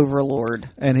evil overlord.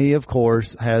 And he, of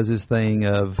course, has his thing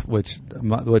of which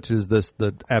is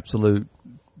the absolute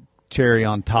cherry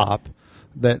on top,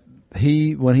 that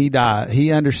when he died,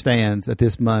 he understands that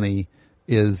this money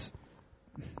is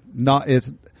not,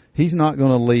 he's not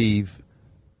going to leave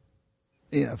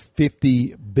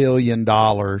 $50 billion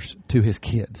to his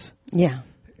kids. Yeah.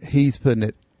 He's putting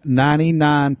it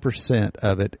 99%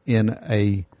 of it in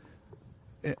a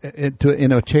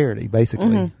charity,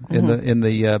 basically, in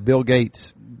the Bill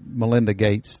Gates, Melinda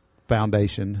Gates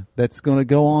Foundation that's going to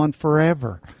go on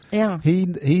forever. Yeah.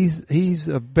 He's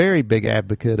a very big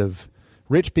advocate of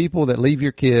rich people that leave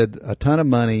your kid a ton of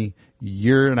money.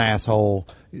 You're an asshole.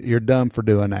 You're dumb for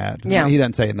doing that. Yeah. He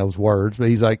doesn't say it in those words, but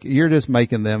he's like, you're just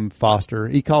making them foster.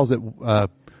 He calls it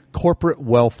corporate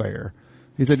welfare.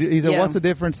 He said, what's the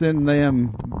difference in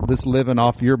them just living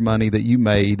off your money that you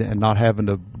made and not having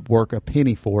to work a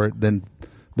penny for it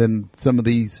than some of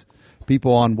these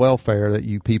people on welfare that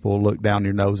you people look down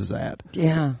your noses at?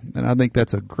 Yeah. And I think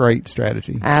that's a great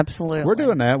strategy. Absolutely. We're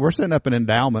doing that. We're setting up an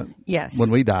endowment. Yes. When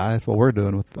we die, that's what we're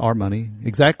doing with our money.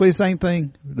 Exactly the same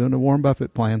thing. We're doing a Warren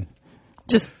Buffett plan.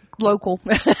 Just local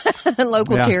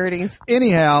charities.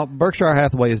 Anyhow, Berkshire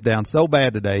Hathaway is down so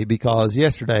bad today because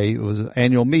yesterday was an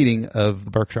annual meeting of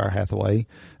Berkshire Hathaway,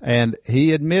 and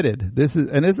he admitted this is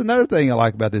another thing I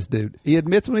like about this dude. He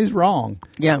admits when he's wrong.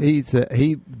 Yeah. He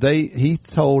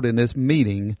told in this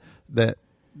meeting that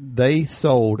they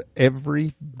sold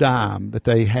every dime that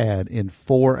they had in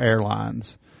 4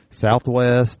 airlines,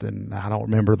 Southwest, and I don't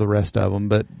remember the rest of them,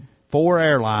 but 4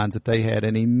 airlines that they had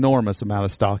an enormous amount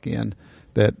of stock in.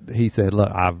 That he said, look,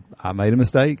 I made a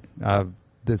mistake.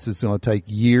 This is going to take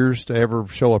years to ever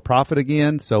show a profit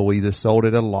again, so we just sold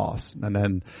it at a loss.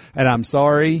 And I'm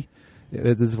sorry.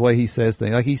 This is the way he says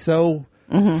things. Like, he's so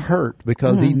hurt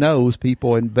because he knows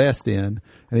people invest in,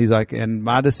 and he's like, and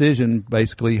my decision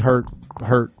basically hurt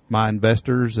my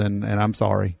investors, and I'm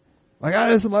sorry. Like,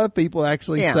 I just love people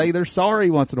actually say they're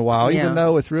sorry once in a while, even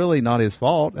though it's really not his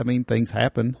fault. I mean, things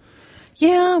happen.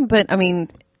 Yeah, but I mean,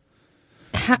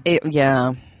 but it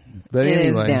anyway,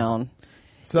 is down.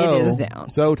 It is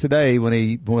down. So today, when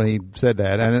he said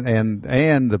that,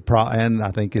 and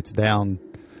I think it's down.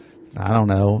 I don't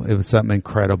know. It was something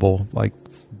incredible, like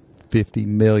 50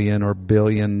 million or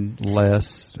billion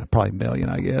less, probably million,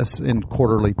 I guess, in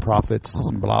quarterly profits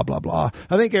and blah blah blah.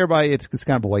 I think everybody, it's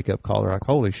kind of a wake up call. They're like,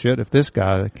 holy shit! If this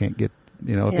guy can't get.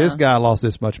 If this guy lost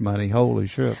this much money, holy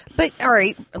shit. But, all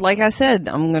right, like I said,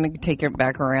 I'm going to take it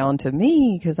back around to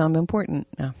me because I'm important.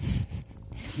 No.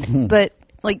 But,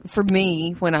 like, for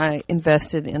me, when I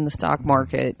invested in the stock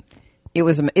market,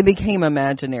 it became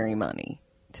imaginary money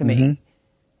to me.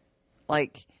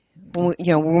 Like,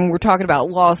 when we're talking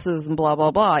about losses and blah, blah,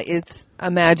 blah, it's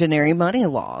imaginary money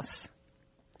loss.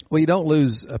 Well, you don't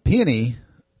lose a penny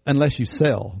unless you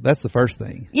sell. That's the first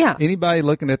thing. Yeah. Anybody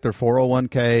looking at their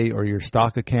 401k or your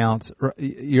stock accounts,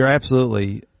 you're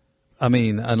absolutely, I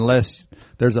mean, unless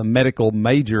there's a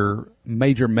major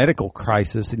medical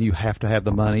crisis and you have to have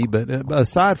the money. But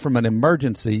aside from an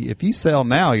emergency, if you sell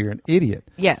now, you're an idiot.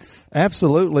 Yes.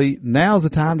 Absolutely. Now's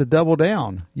the time to double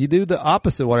down. You do the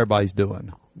opposite of what everybody's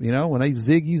doing. When they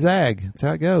zig, you zag. That's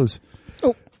how it goes.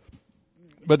 Oh.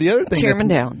 But the other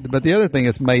thing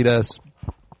that's made us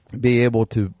be able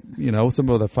to, some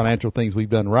of the financial things we've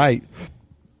done right,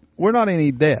 we're not in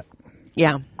any debt.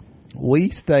 Yeah. We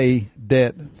stay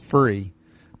debt free.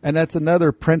 And that's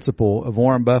another principle of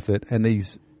Warren Buffett and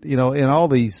these, in all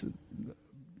these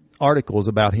articles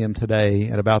about him today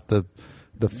and about the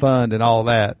fund and all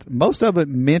that. Most of it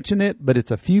mention it, but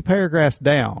it's a few paragraphs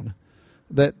down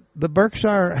that the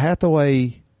Berkshire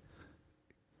Hathaway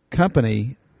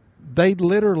company, they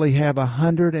literally have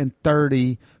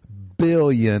 $130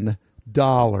 billion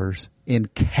in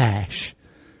cash.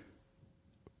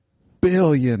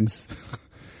 Billions.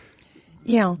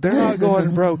 Yeah. They're not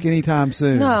going broke anytime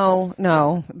soon.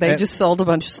 No. They just sold a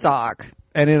bunch of stock.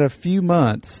 And in a few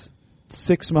months,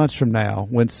 6 months from now,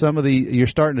 when you're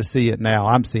starting to see it now,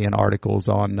 I'm seeing articles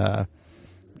on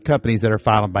companies that are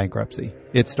filing bankruptcy.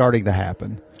 It's starting to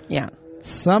happen. Yeah.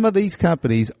 Some of these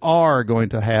companies are going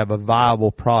to have a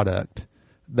viable product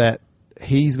that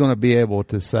he's going to be able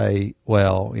to say,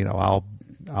 well,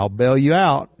 I'll bail you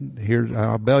out.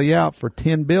 I'll bail you out for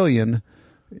 $10 billion.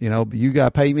 You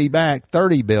got to pay me back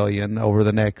 $30 billion over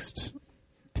the next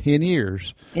 10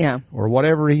 years. Yeah. Or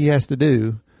whatever he has to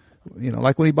do.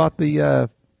 Like when he bought the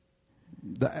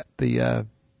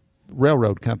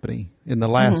railroad company in the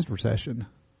last recession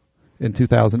in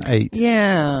 2008.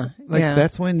 Yeah.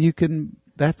 That's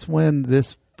when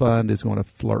this fund is going to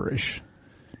flourish.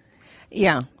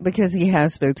 Yeah, because he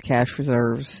has those cash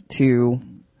reserves to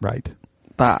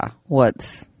buy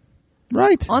what's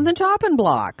on the chopping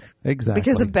block. Exactly.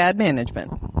 Because of bad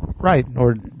management. Right,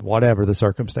 or whatever the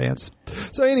circumstance.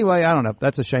 So anyway, I don't know.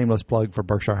 That's a shameless plug for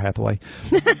Berkshire Hathaway.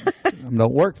 I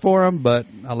don't work for them, but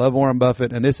I love Warren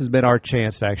Buffett, and this has been our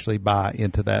chance to actually buy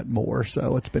into that more.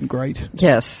 So it's been great.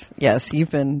 Yes.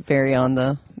 You've been very on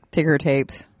the ticker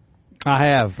tapes. I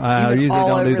have. I usually all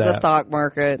don't over do that. The stock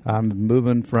market. I'm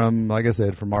moving from, like I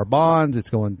said, from our bonds. It's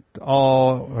going not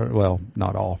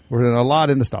all. We're doing a lot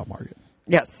in the stock market.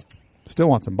 Yes. Still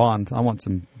want some bonds. I want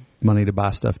some money to buy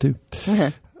stuff too.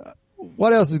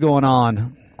 What else is going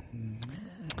on?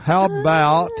 How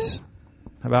about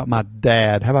my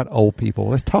dad? How about old people?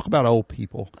 Let's talk about old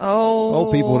people. Oh.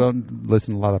 Old people don't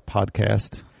listen to a lot of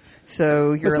podcasts.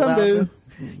 So you're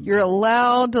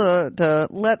allowed to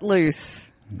let loose.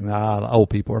 Nah, old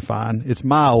people are fine. It's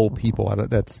my old people.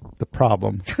 That's the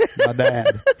problem. My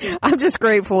dad. I'm just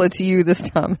grateful it's you this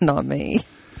time, not me.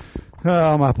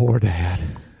 Oh, my poor dad.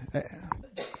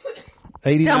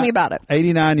 Tell me about it.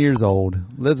 89 years old,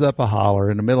 lives up a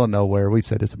holler in the middle of nowhere. We've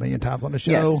said this a million times on the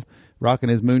show. Yes. Rocking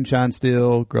his moonshine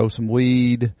still, grows some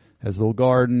weed, has a little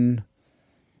garden.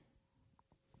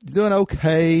 He's doing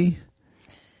okay.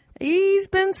 He's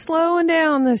been slowing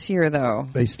down this year, though.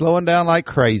 He's slowing down like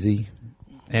crazy.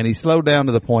 And he slowed down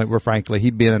to the point where, frankly,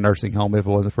 he'd be in a nursing home if it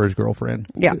wasn't for his girlfriend.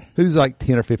 Yeah. Who's like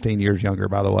 10 or 15 years younger,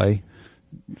 by the way.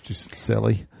 Just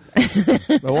silly.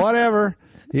 But whatever.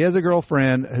 He has a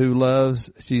girlfriend who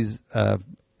she's a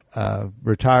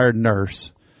retired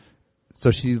nurse.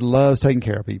 So she loves taking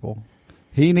care of people.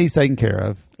 He needs taken care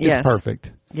of. It's perfect.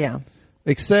 Yeah.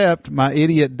 Except my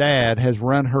idiot dad has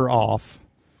run her off.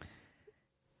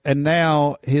 And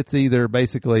now it's either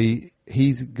basically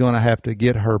he's going to have to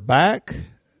get her back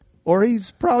or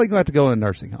he's probably going to have to go in a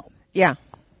nursing home. Yeah.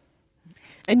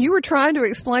 And you were trying to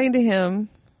explain to him.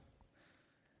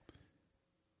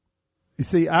 You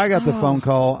see, I got the phone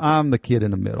call. I'm the kid in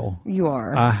the middle. You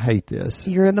are. I hate this.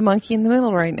 You're the monkey in the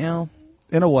middle right now.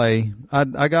 In a way,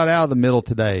 I got out of the middle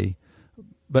today.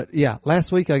 But yeah,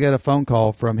 last week I got a phone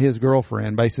call from his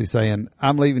girlfriend basically saying,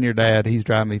 I'm leaving your dad. He's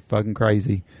driving me fucking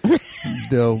crazy.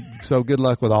 So good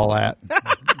luck with all that.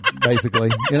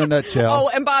 Basically, in a nutshell. Oh,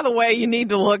 and by the way, you need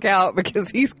to look out because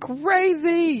he's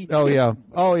crazy. Oh, yeah.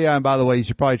 And by the way, you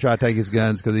should probably try to take his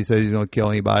guns because he says he's going to kill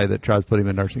anybody that tries to put him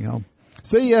in a nursing home.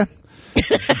 See ya.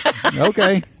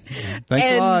 Okay. Thanks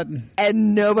a lot.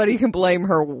 And nobody can blame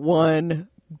her one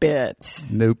bit.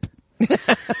 Nope.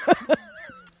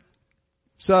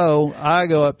 So I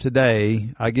go up today.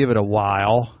 I give it a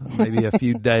while, maybe a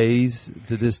few days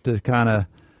to kind of,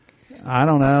 I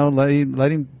don't know,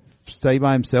 let him stay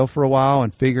by himself for a while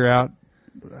and figure out.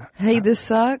 Hey, this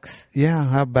sucks. Yeah,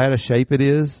 how bad a shape it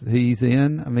is he's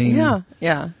in. I mean,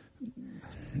 yeah.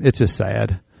 It's just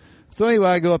sad. So anyway,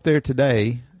 I go up there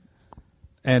today,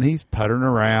 and he's puttering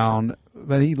around,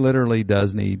 but he literally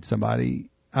does need somebody.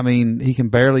 I mean, he can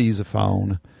barely use a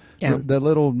phone. Yeah. The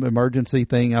little emergency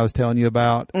thing I was telling you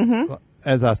about,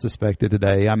 as I suspected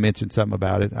today, I mentioned something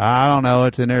about it. I don't know.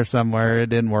 It's in there somewhere.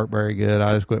 It didn't work very good.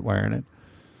 I just quit wearing it.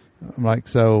 I'm like,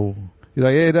 so he's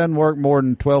like, it doesn't work more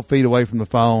than 12 feet away from the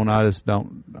phone. I just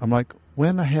don't. I'm like,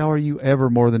 when the hell are you ever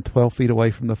more than 12 feet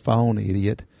away from the phone,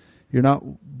 idiot? You're not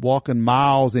walking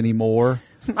miles anymore.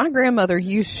 My grandmother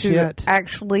used to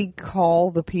actually call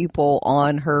the people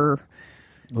on her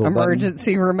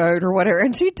emergency remote or whatever,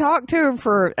 and she'd talk to them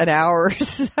for an hour or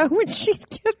so when she'd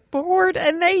get bored,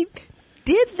 and they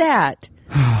did that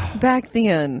back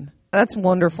then. That's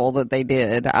wonderful that they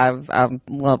did. I've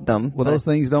loved them. Well, those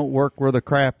things don't work worth a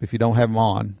crap if you don't have them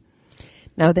on.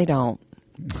 No, they don't.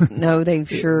 No, they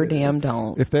sure damn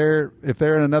don't. If they're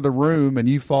in another room and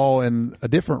you fall in a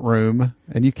different room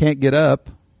and you can't get up,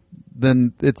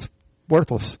 then it's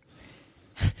worthless.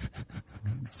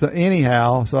 So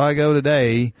anyhow, I go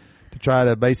today to try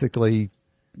to basically,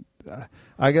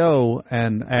 I go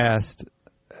and asked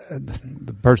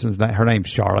the person's name, her name's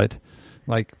Charlotte,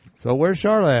 like, so where's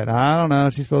Charlotte? I don't know.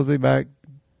 She's supposed to be back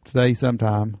today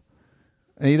sometime.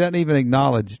 And he doesn't even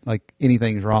acknowledge like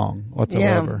anything's wrong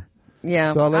whatsoever.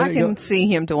 Yeah. So I can see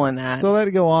him doing that. So I let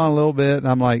it go on a little bit, and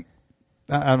I'm like,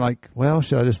 well,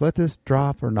 should I just let this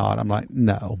drop or not? I'm like,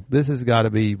 no, this has got to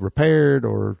be repaired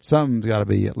or something's got to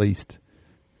be at least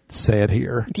said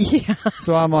here. Yeah.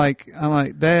 So I'm like,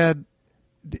 Dad,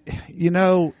 you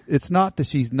know, it's not that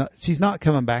she's not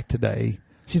coming back today.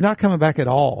 She's not coming back at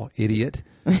all, idiot.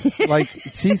 Like,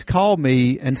 she's called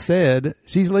me and said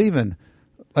she's leaving.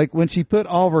 Like when she put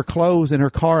all of her clothes in her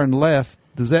car and left,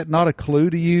 does that not a clue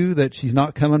to you that she's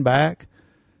not coming back?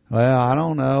 Well, I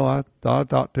don't know. I thought I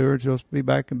talked to her. She'll be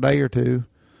back in a day or two.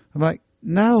 I'm like,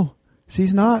 no,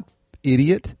 she's not,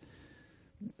 idiot.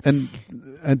 And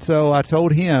so I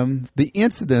told him the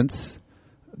incidents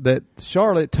that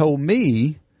Charlotte told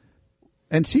me,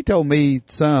 and she told me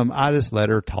some. I just let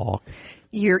her talk.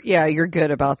 You're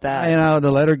good about that.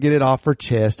 To let her get it off her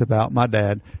chest about my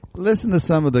dad. Listen to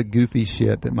some of the goofy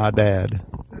shit that my dad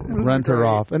runs her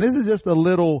off. And this is just a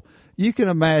little, you can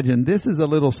imagine, this is a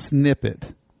little snippet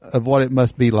of what it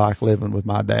must be like living with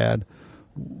my dad.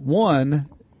 One,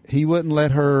 he wouldn't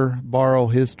let her borrow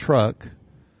his truck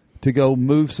to go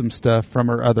move some stuff from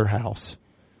her other house.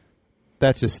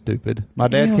 That's just stupid. My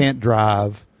dad can't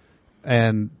drive,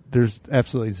 and there's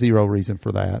absolutely zero reason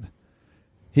for that.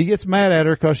 He gets mad at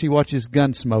her because she watches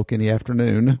Gunsmoke in the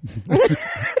afternoon.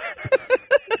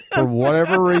 For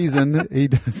whatever reason, he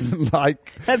doesn't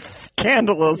like. That's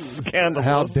scandalous.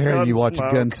 How dare you watch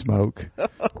Gunsmoke?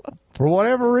 For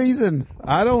whatever reason.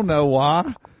 I don't know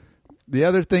why. The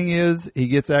other thing is, he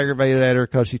gets aggravated at her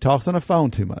because she talks on the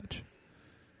phone too much.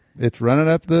 It's running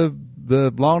up the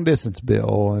long distance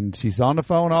bill, and she's on the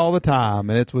phone all the time,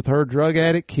 and it's with her drug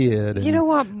addict kid. And, you know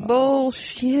what?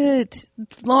 Bullshit.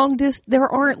 There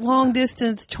aren't long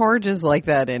distance charges like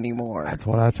that anymore. That's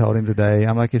what I told him today.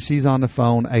 I'm like, if she's on the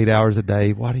phone 8 hours a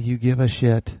day, why do you give a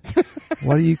shit?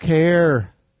 Why do you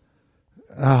care?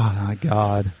 Oh my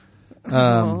God.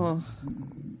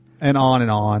 And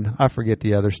on. I forget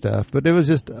the other stuff, but it was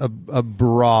just a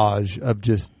barrage of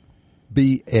just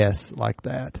BS like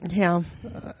that. Yeah.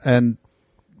 And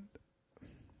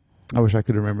I wish I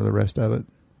could remember the rest of it,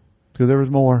 because there was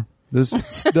more.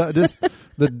 Just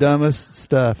the dumbest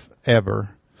stuff ever.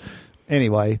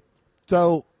 Anyway,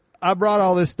 so I brought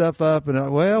all this stuff up,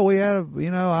 and we had,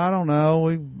 I don't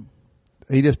know.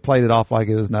 He just played it off like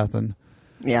it was nothing.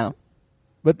 Yeah.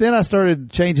 But then I started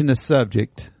changing the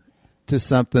subject to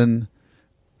something.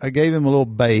 I gave him a little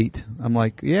bait. I'm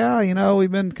like,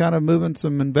 we've been kind of moving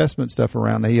some investment stuff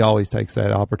around. He always takes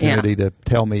that opportunity to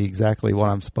tell me exactly what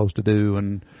I'm supposed to do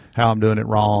and how I'm doing it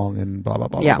wrong and blah, blah,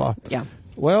 blah, blah, blah. Yeah.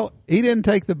 Well, he didn't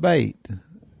take the bait.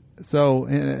 So,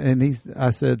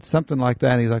 I said something like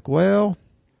that. And he's like, well,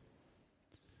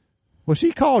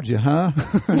 she called you, huh?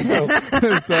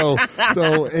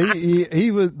 so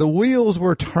he was, the wheels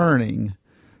were turning.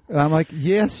 And I'm like,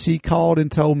 yes, she called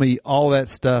and told me all that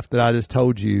stuff that I just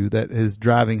told you that is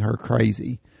driving her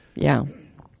crazy. Yeah.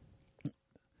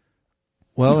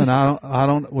 Well, and I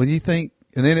don't, when you think,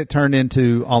 and then it turned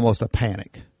into almost a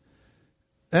panic.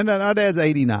 And our dad's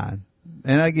 89.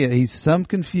 And I get, he's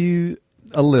confused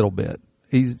a little bit.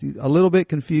 He's a little bit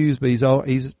confused, but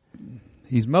he's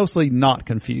mostly not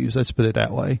confused. Let's put it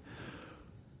that way.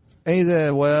 And he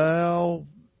said, well,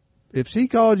 if she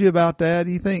called you about that,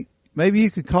 do you think maybe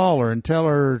you could call her and tell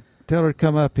her to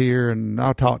come up here and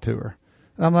I'll talk to her?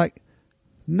 And I'm like,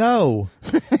 no,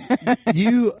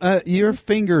 your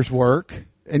fingers work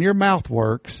and your mouth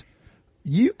works.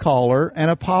 You call her and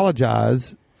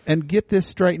apologize and get this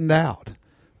straightened out.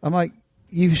 I'm like,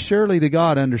 you surely to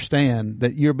God understand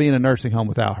that you're being a nursing home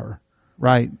without her,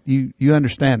 right? You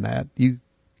understand that.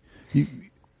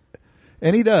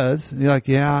 And he does. And you're like,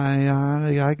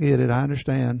 I get it. I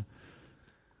understand.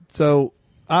 So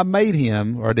I made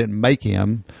him, or I didn't make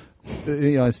him,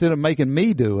 instead of making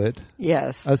me do it.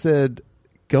 Yes. I said,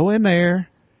 go in there,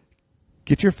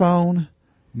 get your phone,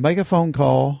 make a phone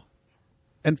call,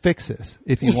 and fix this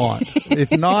if you want.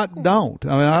 If not, don't.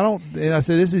 I mean, I don't, and I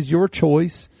said, this is your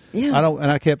choice. Yeah.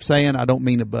 And I kept saying, I don't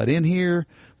mean to butt in here,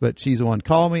 but she's the one who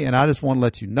called me, and I just want to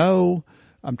let you know.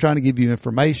 I'm trying to give you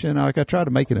information. I try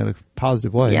to make it in a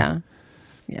positive way. Yeah.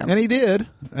 Yeah. And he did.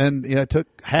 And it took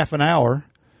half an hour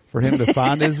for him to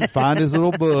find his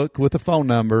little book with the phone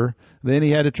number. Then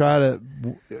he had to try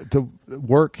to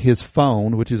work his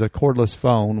phone, which is a cordless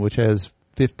phone, which has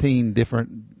 15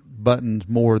 different buttons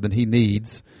more than he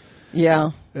needs.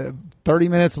 Yeah. 30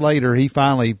 minutes later, he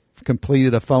finally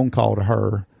completed a phone call to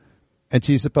her, and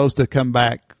she's supposed to come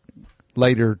back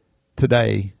later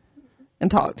today and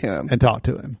talk to him.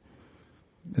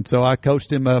 And so I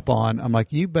coached him up I'm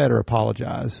like, you better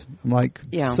apologize. I'm like,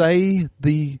 say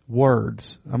the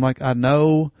words. I'm like, I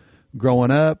know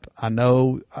growing up,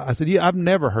 I said, I've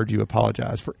never heard you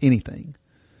apologize for anything.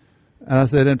 And I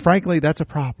said, and frankly, that's a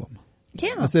problem.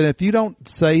 Yeah. I said, if you don't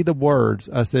say the words,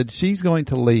 I said, she's going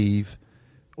to leave,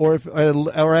 or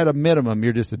at a minimum,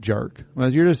 you're just a jerk.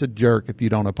 Well, you're just a jerk if you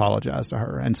don't apologize to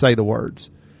her and say the words.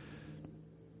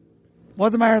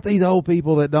 What's the matter with these old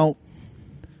people that don't?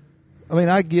 I mean,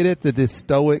 I get it that this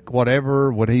stoic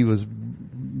whatever, when he was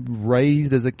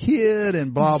raised as a kid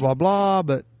and blah, blah, blah,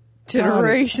 but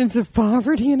generations of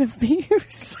poverty and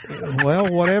abuse.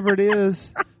 Well, whatever it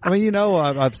is. I mean,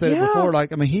 I've said it before.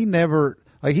 Like, I mean, he's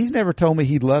never told me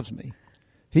he loves me.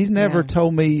 He's never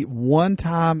told me one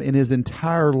time in his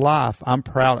entire life, I'm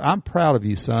proud of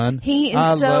you, son. He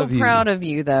is so proud of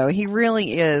you, though. He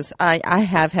really is. I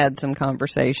have had some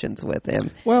conversations with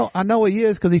him. Well, I know he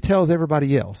is because he tells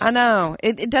everybody else. I know.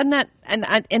 It doesn't, and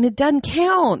it doesn't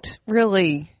count,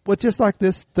 really. Well, just like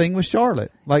this thing with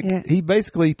Charlotte. Like, he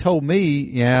basically told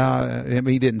me, I mean,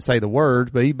 he didn't say the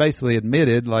words, but he basically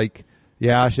admitted, like,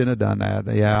 I shouldn't have done that.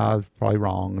 Yeah, I was probably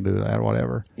wrong to do that or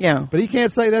whatever. Yeah. But he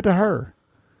can't say that to her.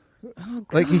 Oh,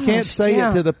 like, he can't say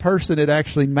it to the person it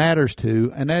actually matters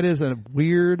to, and that is a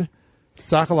weird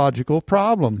psychological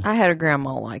problem. I had a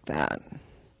grandma like that.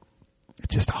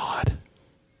 It's just odd.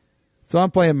 So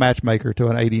I'm playing matchmaker to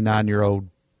an 89-year-old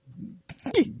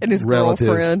and his relative.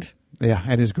 Girlfriend. Yeah,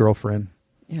 and his girlfriend.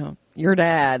 Yeah, your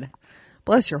dad.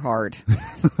 Bless your heart.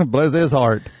 Bless his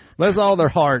heart. Bless all their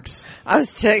hearts. I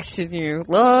was texting you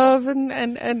love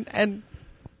and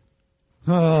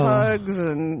hugs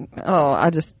and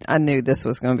I knew this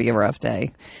was going to be a rough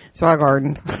day, so I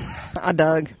gardened. I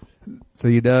dug. So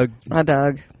you dug? I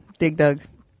dug. Dug.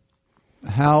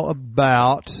 How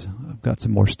about I've got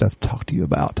some more stuff to talk to you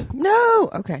about. No.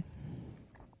 Okay.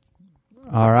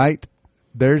 All right.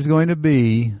 There's going to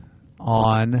be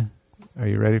on. Are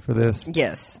you ready for this?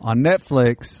 Yes. On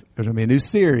Netflix, there's going to be a new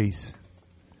series.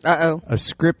 Uh-oh. A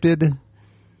scripted,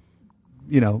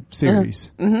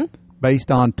 series. Mm-hmm.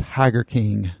 Based on Tiger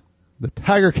King. The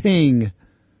Tiger King.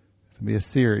 It's going to be a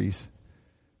series.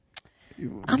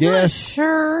 I'm not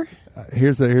sure.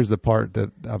 Here's the part that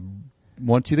I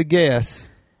want you to guess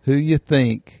who you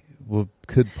think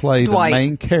could play Dwight. The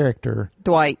main character.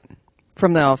 Dwight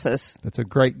from The Office. That's a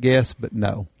great guess, but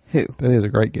no. Who? That is a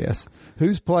great guess.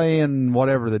 Who's playing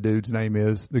whatever the dude's name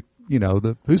is?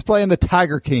 Who's playing the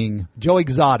Tiger King? Joe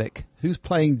Exotic. Who's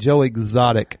playing Joe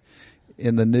Exotic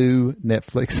in the new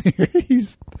Netflix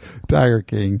series Tiger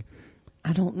King?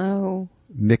 I don't know.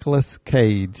 Nicolas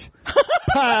Cage.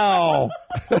 Pow!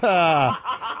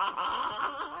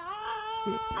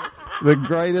 The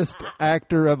greatest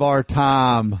actor of our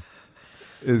time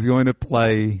is going to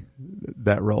play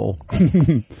that role.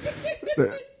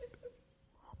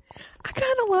 I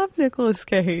kind of love Nicolas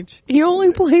Cage. He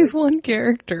only plays one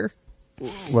character.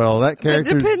 Well, that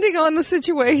character, depending on the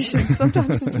situation,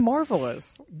 sometimes it's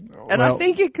marvelous, and I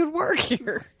think it could work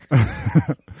here.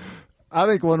 I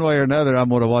think one way or another, I'm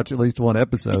going to watch at least one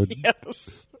episode.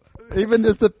 Yes. Even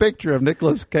just the picture of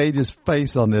Nicolas Cage's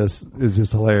face on this is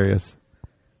just hilarious.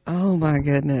 Oh my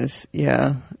goodness!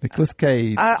 Yeah, Nicolas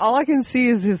Cage. All I can see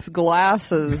is his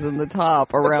glasses in the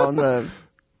top around the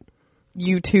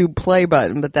YouTube play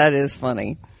button, but that is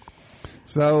funny.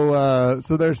 So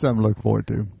there's something to look forward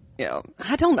to. Yeah,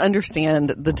 I don't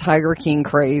understand the Tiger King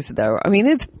craze, though. I mean,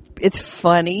 it's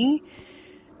funny,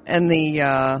 and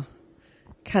the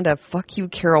kind of "fuck you,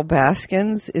 Carol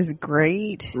Baskins" is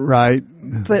great, right?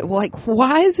 But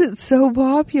why is it so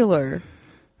popular?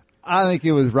 I think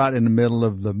it was right in the middle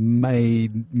of the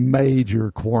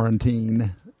major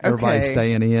quarantine. Everybody's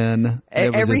staying in.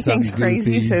 Everything's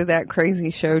crazy, so that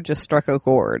crazy show just struck a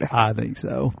chord. I think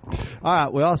so. All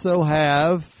right, we also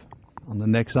have on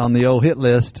the old hit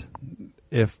list,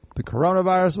 if the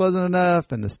coronavirus wasn't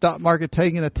enough and the stock market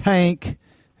taking a tank,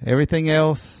 everything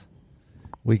else,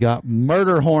 we got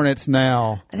Murder Hornets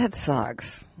now. That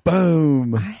sucks.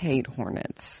 Boom. I hate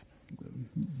hornets.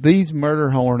 These Murder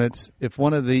Hornets, if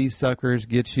one of these suckers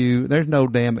gets you, there's no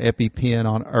damn EpiPen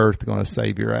on earth going to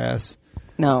save your ass.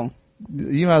 No.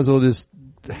 You might as well just,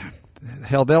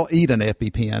 hell, they'll eat an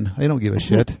EpiPen. They don't give a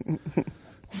shit.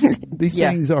 These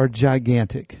things are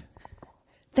gigantic.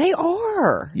 They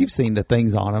are. You've seen the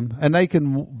things on them.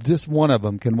 And just one of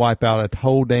them can wipe out a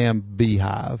whole damn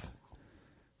beehive.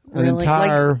 An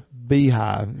entire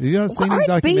beehive. You haven't seen these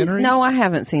documentaries? Bees? No, I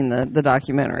haven't seen the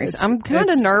documentaries. I'm kind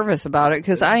of nervous about it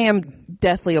because I am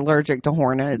deathly allergic to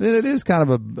hornets. It is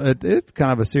kind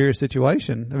of a serious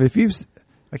situation. I mean,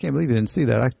 I can't believe you didn't see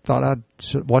that. I thought I'd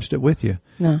watched it with you.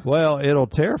 No. Well, it'll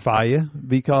terrify you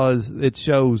because it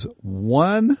shows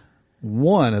one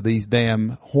of these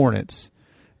damn hornets,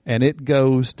 and it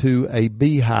goes to a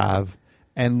beehive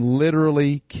and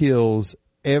literally kills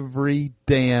every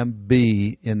damn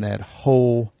bee in that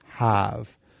whole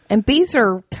hive. And bees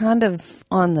are kind of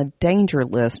on the danger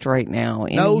list right now.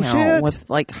 Anyhow, no shit.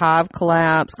 With hive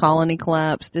collapse, colony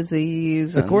collapse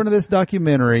disease. According to this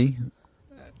documentary,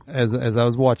 as I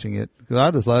was watching it, because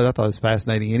I thought it was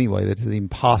fascinating anyway, that it's even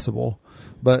possible.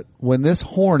 But when this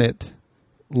hornet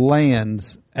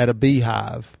lands at a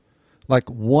beehive, like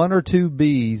 1 or 2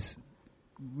 bees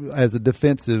as a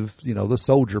defensive, the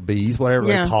soldier bees, whatever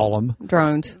they call them.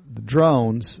 Drones. The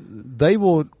drones, they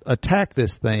will attack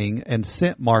this thing and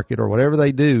scent mark it or whatever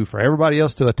they do for everybody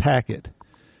else to attack it.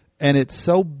 And it's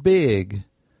so big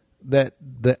that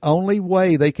the only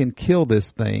way they can kill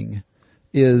this thing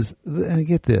is, and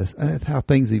get this, that's how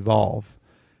things evolve.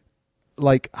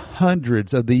 Like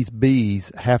hundreds of these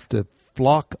bees have to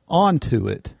flock onto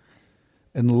it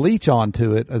and leech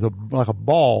onto it as like a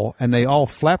ball, and they all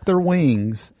flap their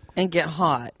wings and get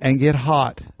hot.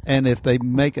 And if they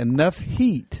make enough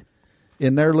heat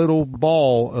in their little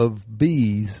ball of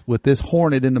bees with this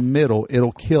hornet in the middle,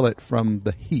 it'll kill it from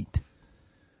the heat.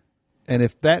 And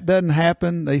if that doesn't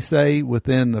happen, they say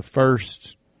within the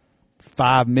first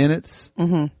 5 minutes,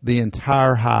 the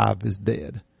entire hive is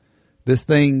dead. These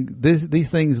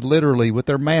things literally with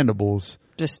their mandibles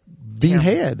just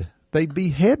behead. They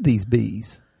behead these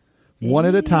bees one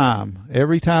at a time.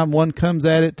 Every time one comes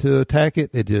at it to attack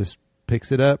it, it just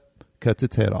picks it up, cuts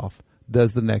its head off,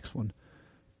 does the next one.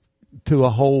 To a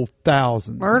whole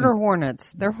 1,000. Murder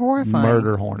hornets. They're horrifying.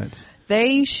 Murder hornets.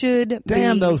 They should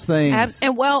Damn those things.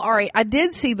 And all right, I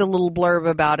did see the little blurb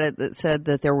about it that said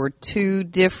that there were 2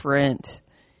 different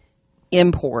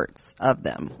imports of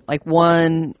them. Like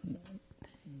one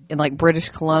in like British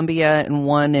Columbia and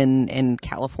one in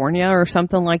California or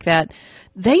something like that.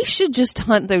 They should just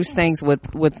hunt those things with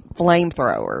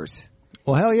flamethrowers.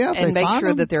 Well, hell yeah. And make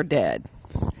sure that they're dead.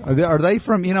 Are they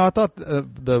from, I thought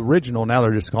the original, now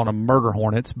they're just calling them murder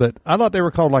hornets, but I thought they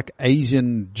were called like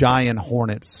Asian giant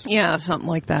hornets. Yeah, something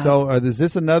like that. So is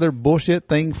this another bullshit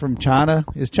thing from China?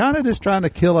 Is China just trying to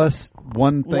kill us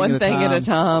one thing at a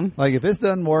time? Like if this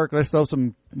doesn't work, let's throw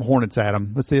some hornets at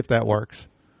them. Let's see if that works.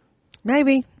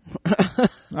 Maybe.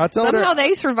 Somehow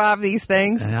they survive these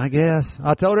things. I guess.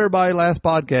 I told everybody last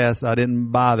podcast I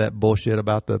didn't buy that bullshit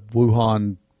about the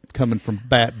Wuhan coming from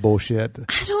bat bullshit.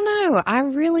 I don't know. I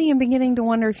really am beginning to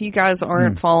wonder if you guys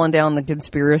aren't falling down the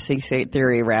conspiracy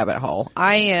theory rabbit hole.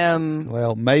 I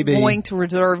am maybe going to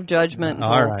reserve judgment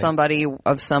until somebody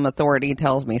of some authority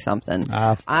tells me something.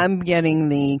 I'm getting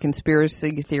the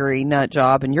conspiracy theory nut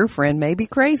job, and your friend may be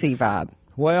crazy vibe.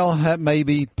 Well, that may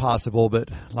be possible, but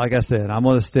like I said, I'm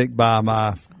going to stick by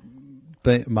my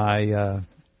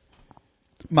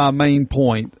main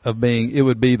point of being it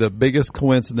would be the biggest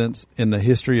coincidence in the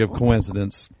history of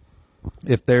coincidence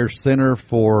if their center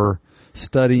for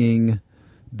studying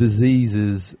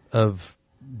diseases of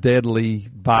deadly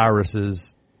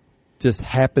viruses just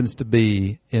happens to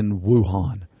be in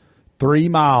Wuhan, 3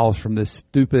 miles from this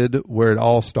stupid where it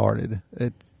all started.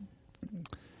 It's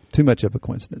too much of a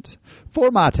coincidence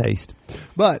for my taste.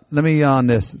 But let me on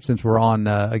this, since we're on,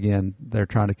 again, they're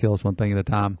trying to kill us one thing at a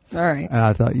time. All right. And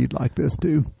I thought you'd like this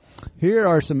too. Here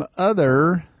are some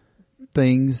other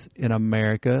things in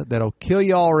America that'll kill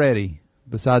you already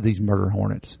besides these murder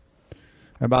hornets.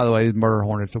 And by the way, these murder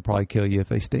hornets will probably kill you if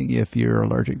they sting you if you're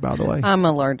allergic, by the way. I'm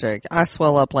allergic. I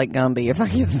swell up like Gumby if I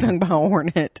get stung by a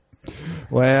hornet.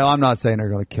 Well, I'm not saying they're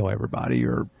going to kill everybody,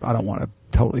 or I don't want to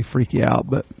totally freak you out,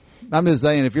 but I'm just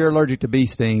saying if you're allergic to bee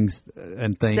stings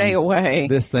and things, stay away.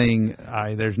 This thing,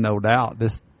 there's no doubt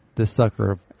this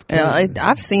sucker. Yeah,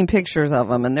 I've seen pictures of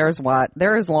them, and they're as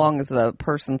long as a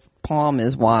person's palm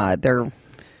is wide. They're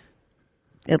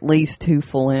at least 2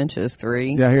 full inches,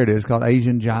 3. Yeah, here it is. It's called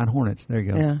Asian giant hornets. There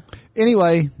you go. Yeah.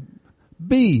 Anyway,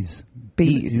 bees.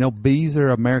 Bees. Bees are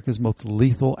America's most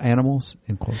lethal animals,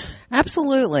 in quotes.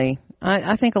 Absolutely.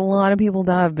 I think a lot of people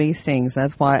die of bee stings.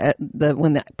 That's why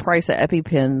when the price of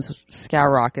EpiPens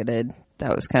skyrocketed,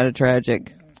 that was kind of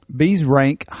tragic. Bees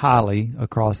rank highly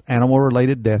across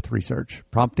animal-related death research,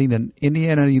 prompting an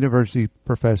Indiana University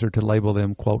professor to label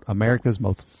them, quote, America's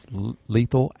most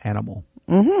lethal animal.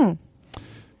 Mm-hmm.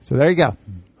 So there you go.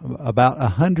 About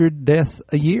 100 deaths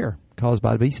a year caused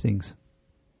by bee stings.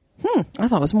 I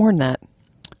thought it was more than that.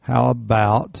 How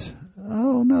about,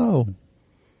 oh no,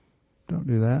 don't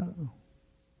do that.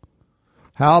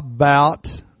 How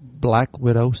about black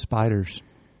widow spiders?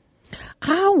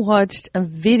 I watched a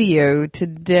video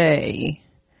today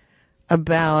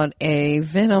about a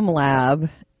venom lab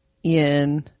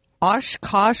in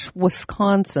Oshkosh,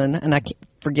 Wisconsin, and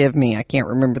forgive me, I can't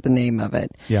remember the name of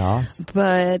it. Yes.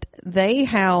 But they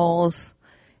house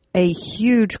a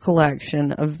huge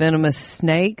collection of venomous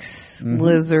snakes,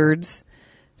 lizards,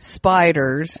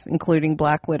 spiders, including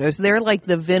black widows. They're like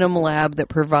the venom lab that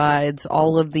provides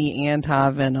all of the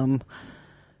anti-venom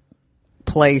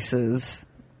places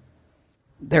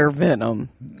their venom.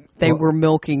 They were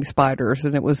milking spiders,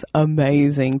 and it was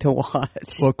amazing to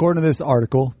watch. Well, according to this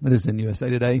article, it is in USA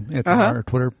Today. It's on our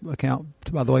Twitter account,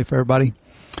 by the way, for everybody.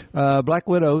 Black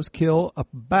widows kill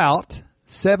about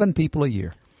 7 people a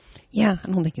year. Yeah,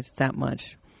 I don't think it's that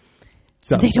much.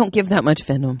 So they don't give that much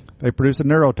venom. They produce a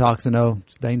neurotoxin, though.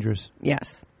 It's dangerous.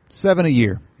 Yes. 7 a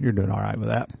year. You're doing all right with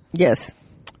that. Yes.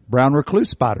 Brown recluse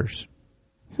spiders.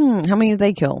 How many do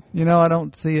they kill? I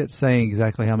don't see it saying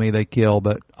exactly how many they kill,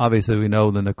 but obviously we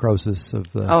know the necrosis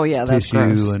of the that's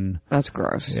tissue. Gross. That's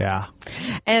gross. Yeah.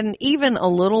 And even a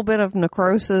little bit of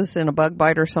necrosis in a bug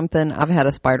bite or something. I've had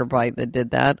a spider bite that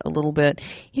did that a little bit.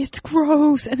 It's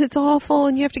gross and it's awful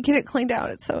and you have to get it cleaned out.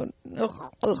 It's so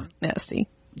nasty.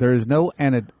 There is no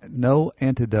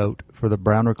antidote for the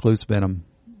brown recluse venom.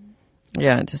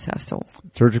 Yeah, it just has to.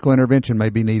 Surgical intervention may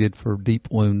be needed for deep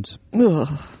wounds.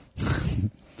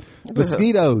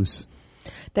 Mosquitoes.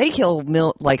 They kill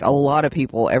like a lot of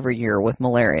people every year with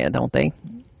malaria, don't they?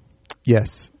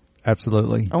 Yes,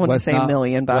 absolutely. I want to say a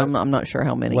million, but I'm not sure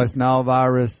how many. West Nile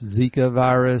virus, Zika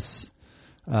virus.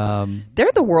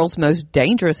 They're the world's most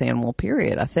dangerous animal,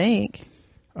 period, I think.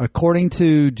 According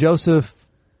to Joseph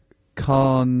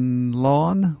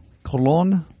Colon,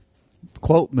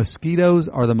 quote, mosquitoes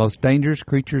are the most dangerous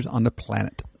creatures on the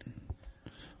planet.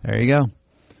 There you go.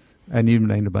 And you've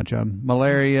named a bunch of them.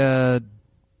 Malaria,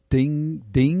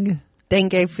 dengue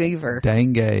fever.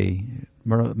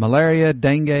 Malaria,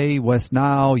 dengue, West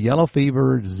Nile, yellow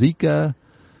fever, Zika,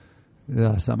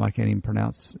 something I can't even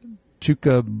pronounce.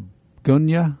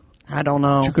 Chikungunya. I don't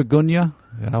know. Chikungunya.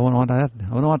 I wouldn't want that. I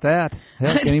wouldn't want that.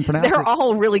 Hell, can't even pronounce They're it.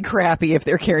 all really crappy if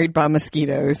they're carried by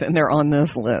mosquitoes, and they're on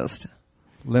this list.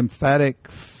 Lymphatic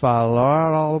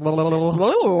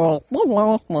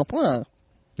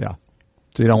Yeah.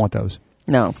 So you don't want those.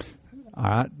 No. All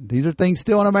right. These are things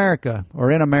still in America,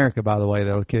 or in America, by the way,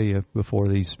 that'll kill you before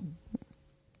these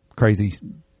crazy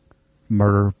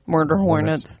murder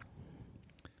hornets.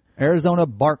 Arizona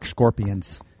bark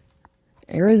scorpions.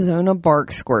 Arizona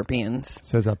bark scorpions.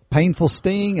 Says a painful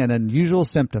sting and unusual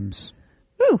symptoms.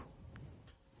 Ooh.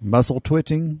 Muscle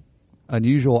twitching,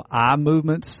 unusual eye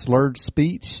movements, slurred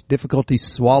speech, difficulty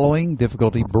swallowing,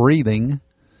 difficulty breathing.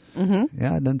 Mm-hmm.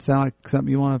 Yeah, it doesn't sound like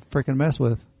something you want to freaking mess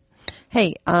with.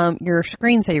 Hey, your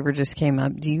screensaver just came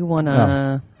up. Do you want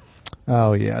to...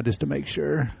 Oh, yeah, just to make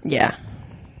sure. Yeah.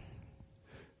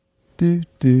 Do.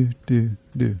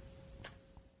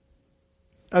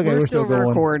 Okay, we're still going.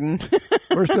 Recording.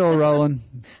 We're still rolling.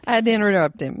 I had to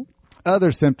interrupt him.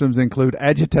 Other symptoms include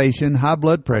agitation, high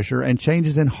blood pressure, and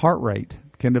changes in heart rate.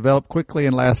 Can develop quickly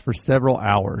and last for several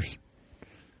hours.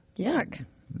 Yuck.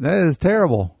 That is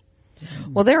terrible.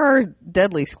 Well, there are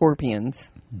deadly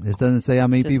scorpions. This doesn't say how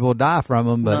many people die from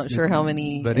them, but not sure how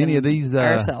many. But any of these,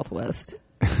 our Southwest.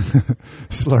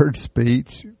 Slurred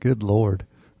speech. Good Lord.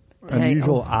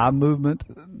 Unusual eye movement.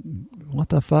 What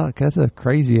the fuck? That's a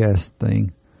crazy ass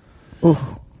thing. Ooh.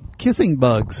 Kissing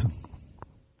bugs.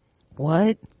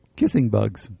 What? Kissing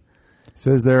bugs.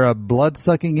 Says they're a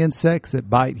blood-sucking insects that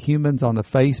bite humans on the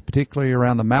face, particularly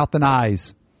around the mouth and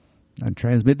eyes, and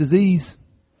transmit disease.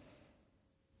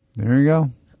 There you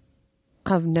go.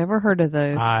 I've never heard of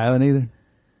those. I haven't either.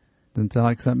 Doesn't sound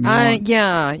like something you want.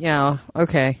 Yeah.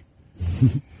 Okay.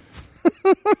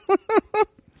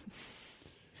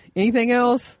 Anything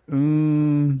else?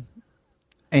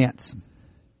 Ants.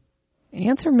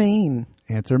 Ants are mean.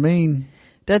 Ants are mean.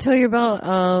 Did I tell you about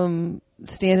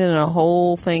standing in a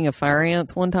whole thing of fire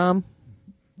ants one time?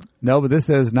 No, but this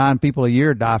says 9 people a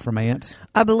year die from ants.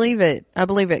 I believe it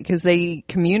because they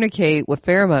communicate with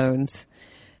pheromones.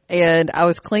 And I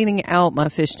was cleaning out my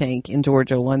fish tank in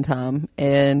Georgia one time,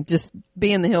 and just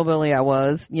being the hillbilly I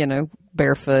was,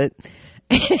 barefoot,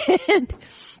 and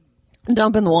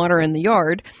dumping the water in the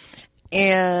yard.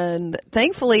 And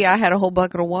thankfully I had a whole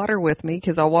bucket of water with me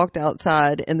because I walked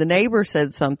outside and the neighbor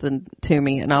said something to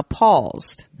me and I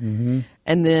paused. Mm-hmm.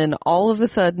 And then all of a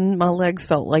sudden my legs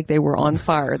felt like they were on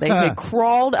fire. They had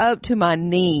crawled up to my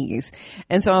knees.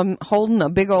 And so I'm holding a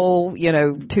big old,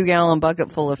 2-gallon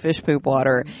bucket full of fish poop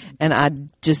water and I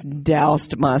just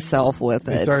doused myself with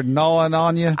it. They started gnawing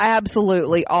on you?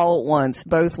 Absolutely. All at once.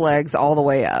 Both legs all the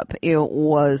way up. It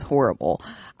was horrible.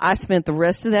 I spent the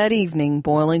rest of that evening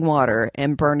boiling water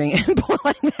and boiling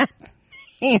that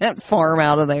ant farm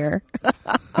out of there.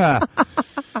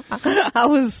 I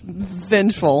was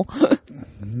vengeful.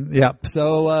 Yep.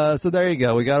 So there you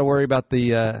go. We got to worry about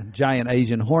the giant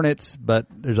Asian hornets, but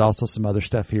there's also some other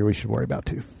stuff here we should worry about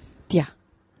too. Yeah.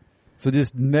 So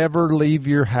just never leave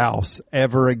your house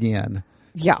ever again.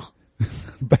 Yeah.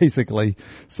 Basically,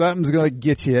 something's going to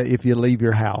get you if you leave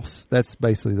your house. That's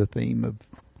basically the theme of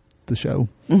the show.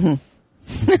 Mm-hmm.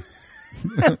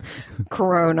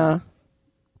 Corona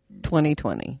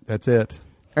 2020. That's it.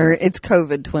 Or it's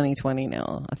COVID 2020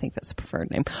 now. I think that's the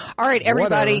preferred name. All right,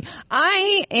 everybody. Whatever.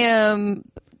 I am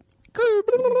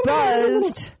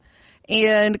buzzed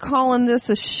and calling this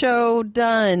a show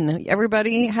done.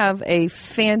 Everybody have a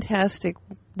fantastic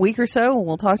week or so.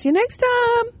 We'll talk to you next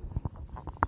time.